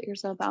kind of put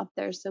yourself out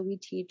there. So we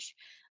teach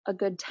a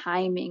good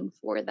timing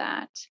for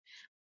that,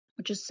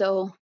 which is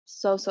so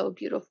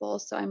beautiful.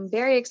 So I'm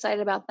very excited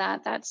about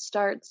that. That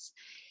starts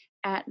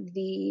at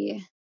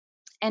the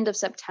end of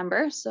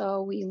September.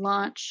 So we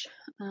launch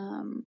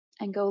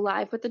and go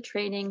live with the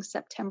training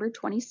September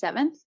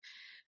 27th,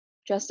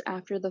 just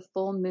after the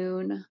full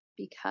moon,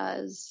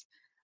 because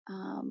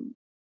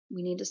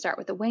we need to start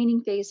with the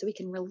waning phase so we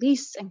can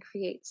release and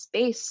create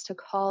space to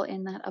call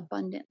in that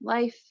abundant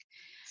life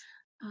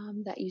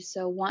that you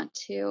so want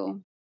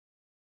to.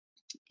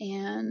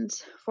 And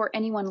for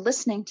anyone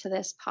listening to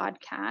this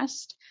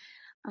podcast,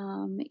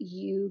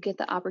 you get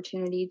the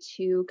opportunity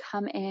to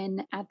come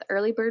in at the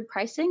early bird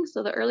pricing.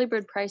 So the early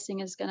bird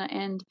pricing is going to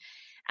end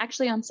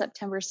actually on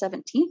September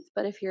 17th.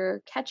 But if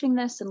you're catching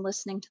this and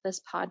listening to this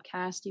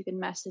podcast, you can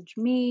message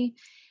me,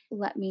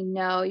 let me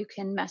know. You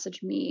can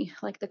message me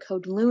like the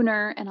code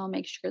LUNAR, and I'll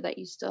make sure that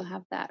you still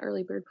have that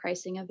early bird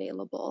pricing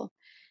available,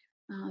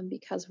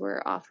 because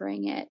we're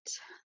offering it.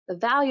 The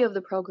value of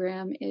the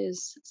program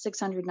is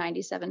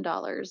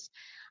 $697,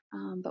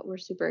 but we're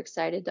super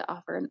excited to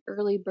offer an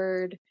early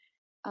bird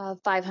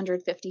of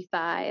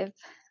 $555.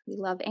 We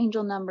love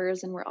angel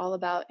numbers, and we're all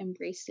about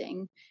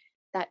embracing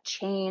that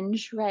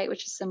change, right,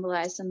 which is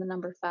symbolized in the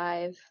number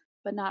 5.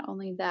 But not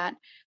only that,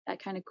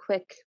 that kind of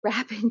quick,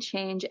 rapid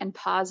change and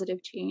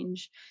positive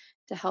change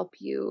to help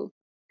you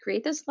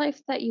create this life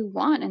that you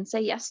want and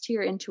say yes to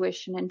your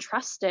intuition and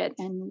trust it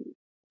and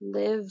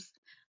live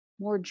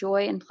more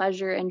joy and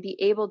pleasure and be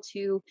able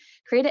to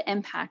create an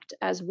impact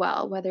as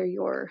well, whether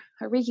you're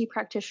a Reiki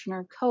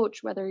practitioner, coach,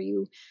 whether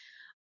you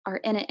are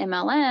in an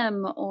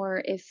MLM,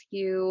 or if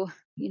you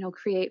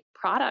create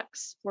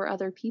products for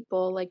other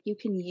people. Like, you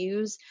can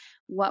use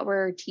what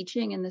we're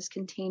teaching in this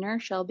container,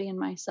 Shelby and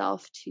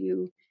myself,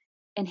 to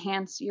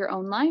enhance your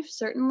own life,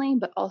 certainly,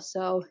 but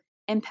also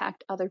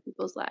impact other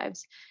people's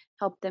lives,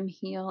 help them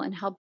heal, and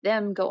help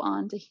them go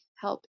on to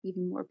help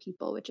even more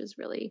people, which is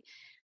really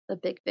the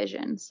big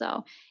vision.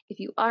 So if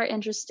you are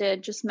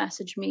interested, just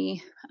message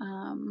me.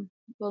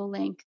 We'll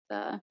link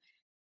the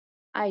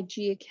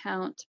IG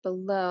account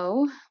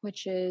below,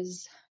 which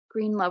is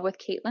Green Love with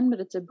Kaitlyn, but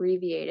it's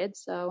abbreviated.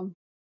 So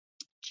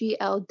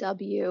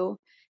GLW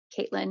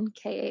Kaitlyn,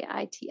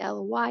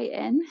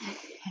 Kaitlyn.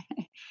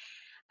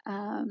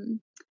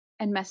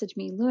 And message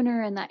me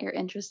Lunar and that you're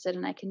interested,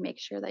 and I can make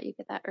sure that you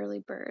get that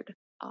early bird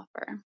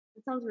offer.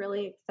 It sounds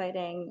really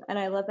exciting. And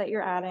I love that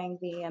you're adding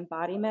the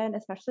embodiment,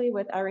 especially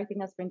with everything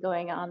that's been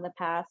going on the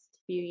past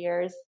few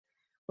years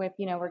with,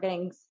 we're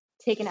getting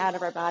taken out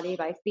of our body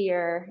by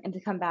fear, and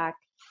to come back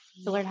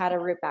to learn how to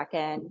root back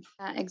in.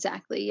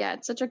 Exactly. Yeah,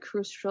 it's such a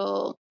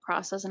crucial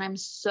process, and I'm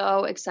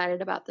so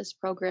excited about this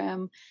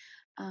program.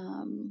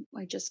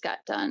 I just got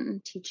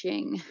done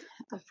teaching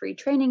a free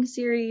training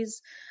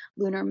series,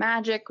 Lunar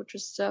Magic, which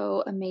was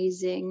so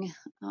amazing,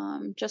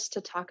 just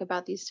to talk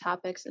about these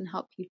topics and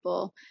help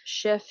people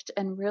shift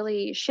and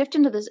really shift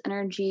into this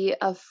energy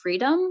of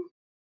freedom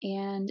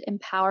and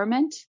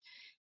empowerment.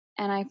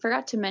 And I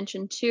forgot to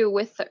mention too,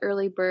 with the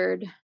early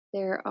bird,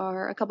 there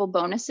are a couple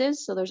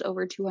bonuses. So there's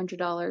over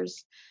 $200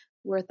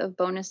 worth of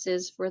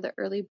bonuses for the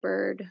early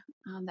bird,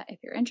 that if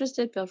you're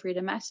interested, feel free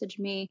to message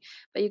me.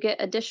 But you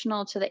get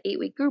additional to the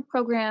 8-week group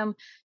program.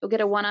 You'll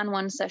get a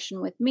one-on-one session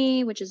with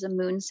me, which is a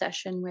moon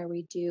session where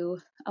we do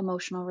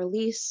emotional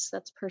release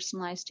that's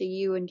personalized to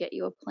you and get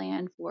you a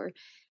plan for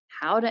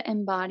how to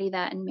embody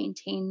that and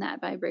maintain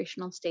that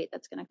vibrational state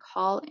that's going to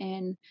call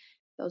in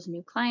those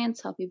new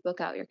clients, help you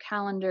book out your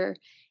calendar.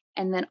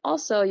 And then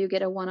also you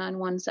get a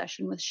one-on-one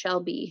session with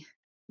Shelby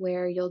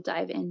where you'll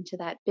dive into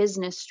that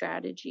business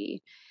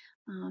strategy,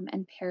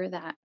 and pair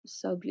that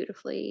so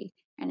beautifully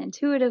and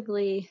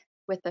intuitively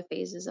with the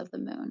phases of the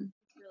moon.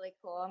 Really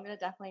cool. I'm going to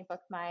definitely book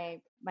my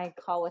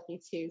call with you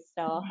too.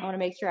 So I want to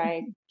make sure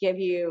I give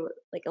you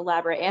like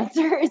elaborate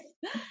answers.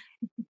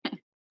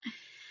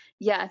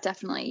 Yeah,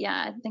 definitely.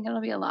 Yeah, I think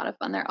it'll be a lot of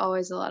fun. They're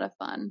always a lot of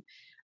fun.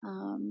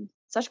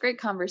 Such great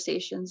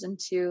conversations. And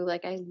too,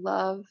 like, I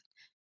love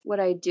what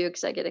I do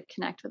because I get to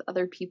connect with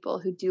other people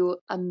who do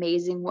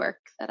amazing work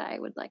that I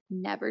would like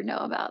never know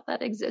about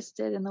that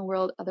existed in the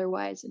world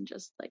otherwise, and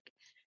just like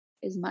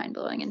is mind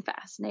blowing and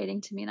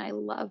fascinating to me. And I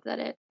love that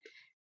it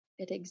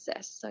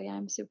exists. So yeah,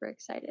 I'm super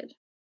excited.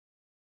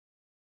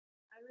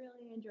 I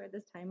really enjoyed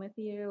this time with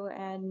you,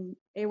 and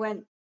it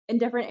went in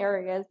different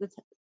areas,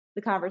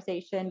 the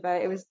conversation,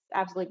 but it was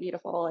absolutely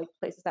beautiful, like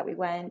places that we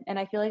went. And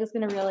I feel like it's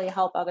going to really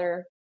help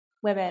other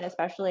women,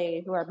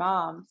 especially who are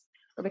moms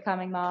or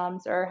becoming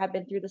moms or have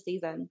been through the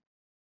season.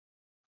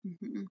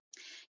 Mm-hmm.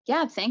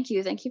 Yeah, thank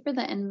you. Thank you for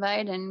the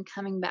invite and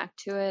coming back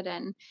to it.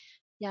 And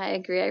yeah, I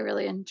agree. I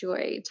really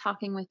enjoy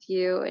talking with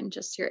you, and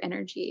just your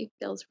energy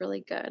feels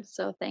really good.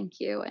 So thank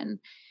you. And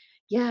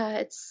yeah,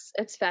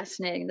 it's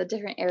fascinating, the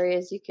different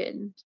areas you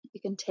can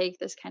take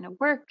this kind of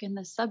work and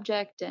this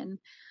subject, and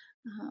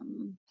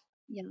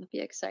be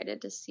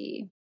excited to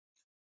see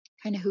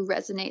kind of who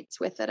resonates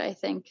with it.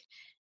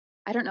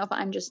 I don't know if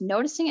I'm just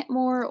noticing it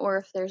more, or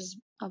if there's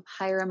a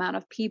higher amount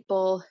of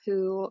people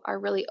who are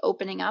really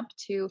opening up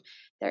to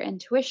their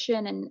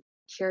intuition and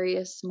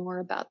curious more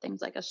about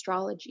things like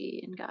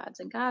astrology and gods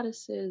and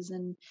goddesses,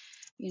 and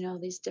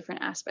these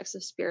different aspects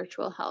of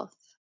spiritual health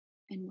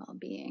and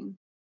well-being.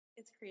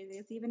 It's crazy.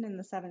 It's even in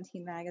the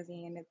 17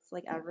 magazine. It's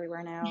like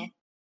everywhere now.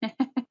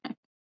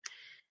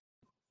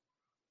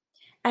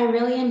 I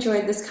really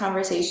enjoyed this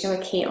conversation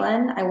with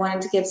Kaitlyn. I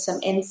wanted to give some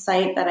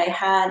insight that I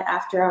had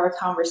after our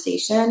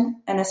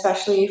conversation, and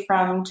especially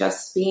from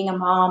just being a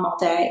mom all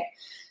day.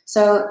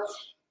 So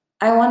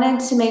I wanted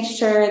to make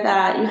sure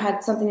that you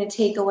had something to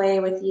take away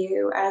with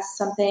you as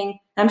something.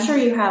 I'm sure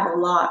you have a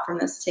lot from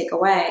this to take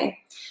away,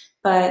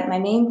 but my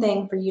main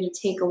thing for you to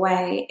take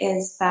away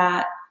is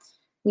that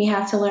we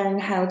have to learn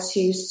how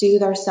to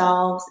soothe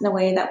ourselves in a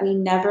way that we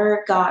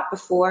never got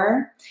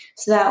before,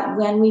 so that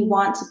when we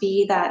want to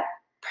be that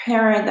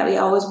parent that we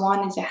always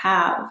wanted to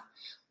have,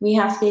 we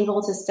have to be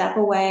able to step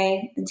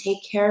away and take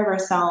care of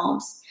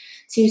ourselves,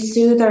 to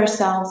soothe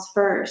ourselves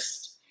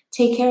first.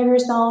 Take care of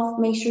yourself,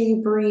 make sure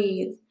you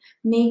breathe,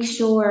 make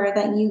sure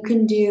that you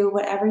can do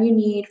whatever you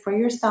need for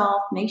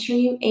yourself, make sure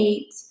you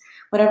ate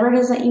whatever it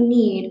is that you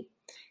need.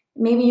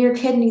 Maybe your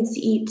kid needs to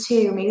eat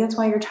too. Maybe that's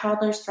why your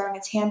toddler's throwing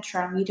a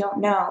tantrum. You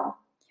don't know.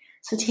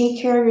 So take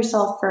care of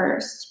yourself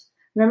first.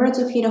 Remember, it's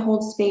okay to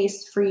hold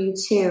space for you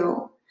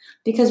too,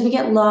 because we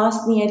get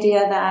lost in the idea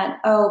that,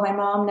 oh, my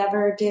mom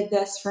never did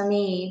this for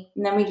me.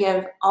 And then we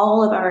give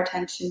all of our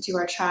attention to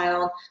our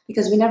child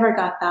because we never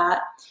got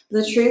that.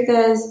 But the truth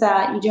is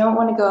that you don't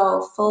want to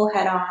go full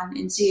head on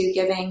into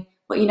giving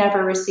what you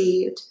never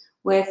received.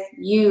 with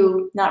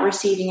you not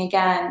receiving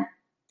again?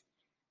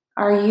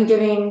 Are you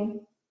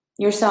giving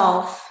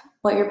yourself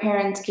what your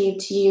parents gave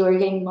to you? Are you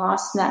getting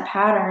lost in that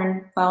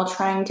pattern while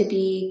trying to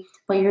be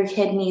what your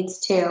kid needs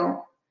to?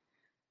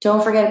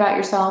 Don't forget about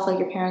yourself like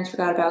your parents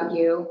forgot about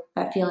you,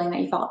 that feeling that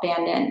you felt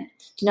abandoned.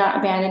 Do not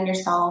abandon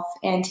yourself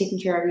in taking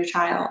care of your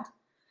child.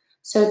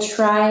 So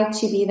try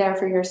to be there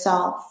for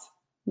yourself.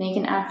 Make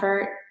an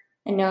effort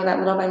and know that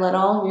little by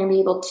little, you're going to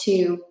be able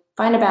to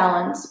find a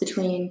balance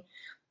between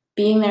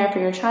being there for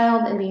your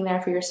child and being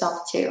there for yourself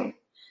too.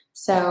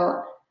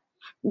 So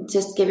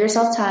just give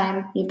yourself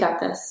time. You've got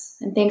this.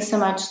 And thanks so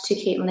much to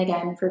Kaitlyn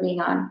again for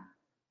being on.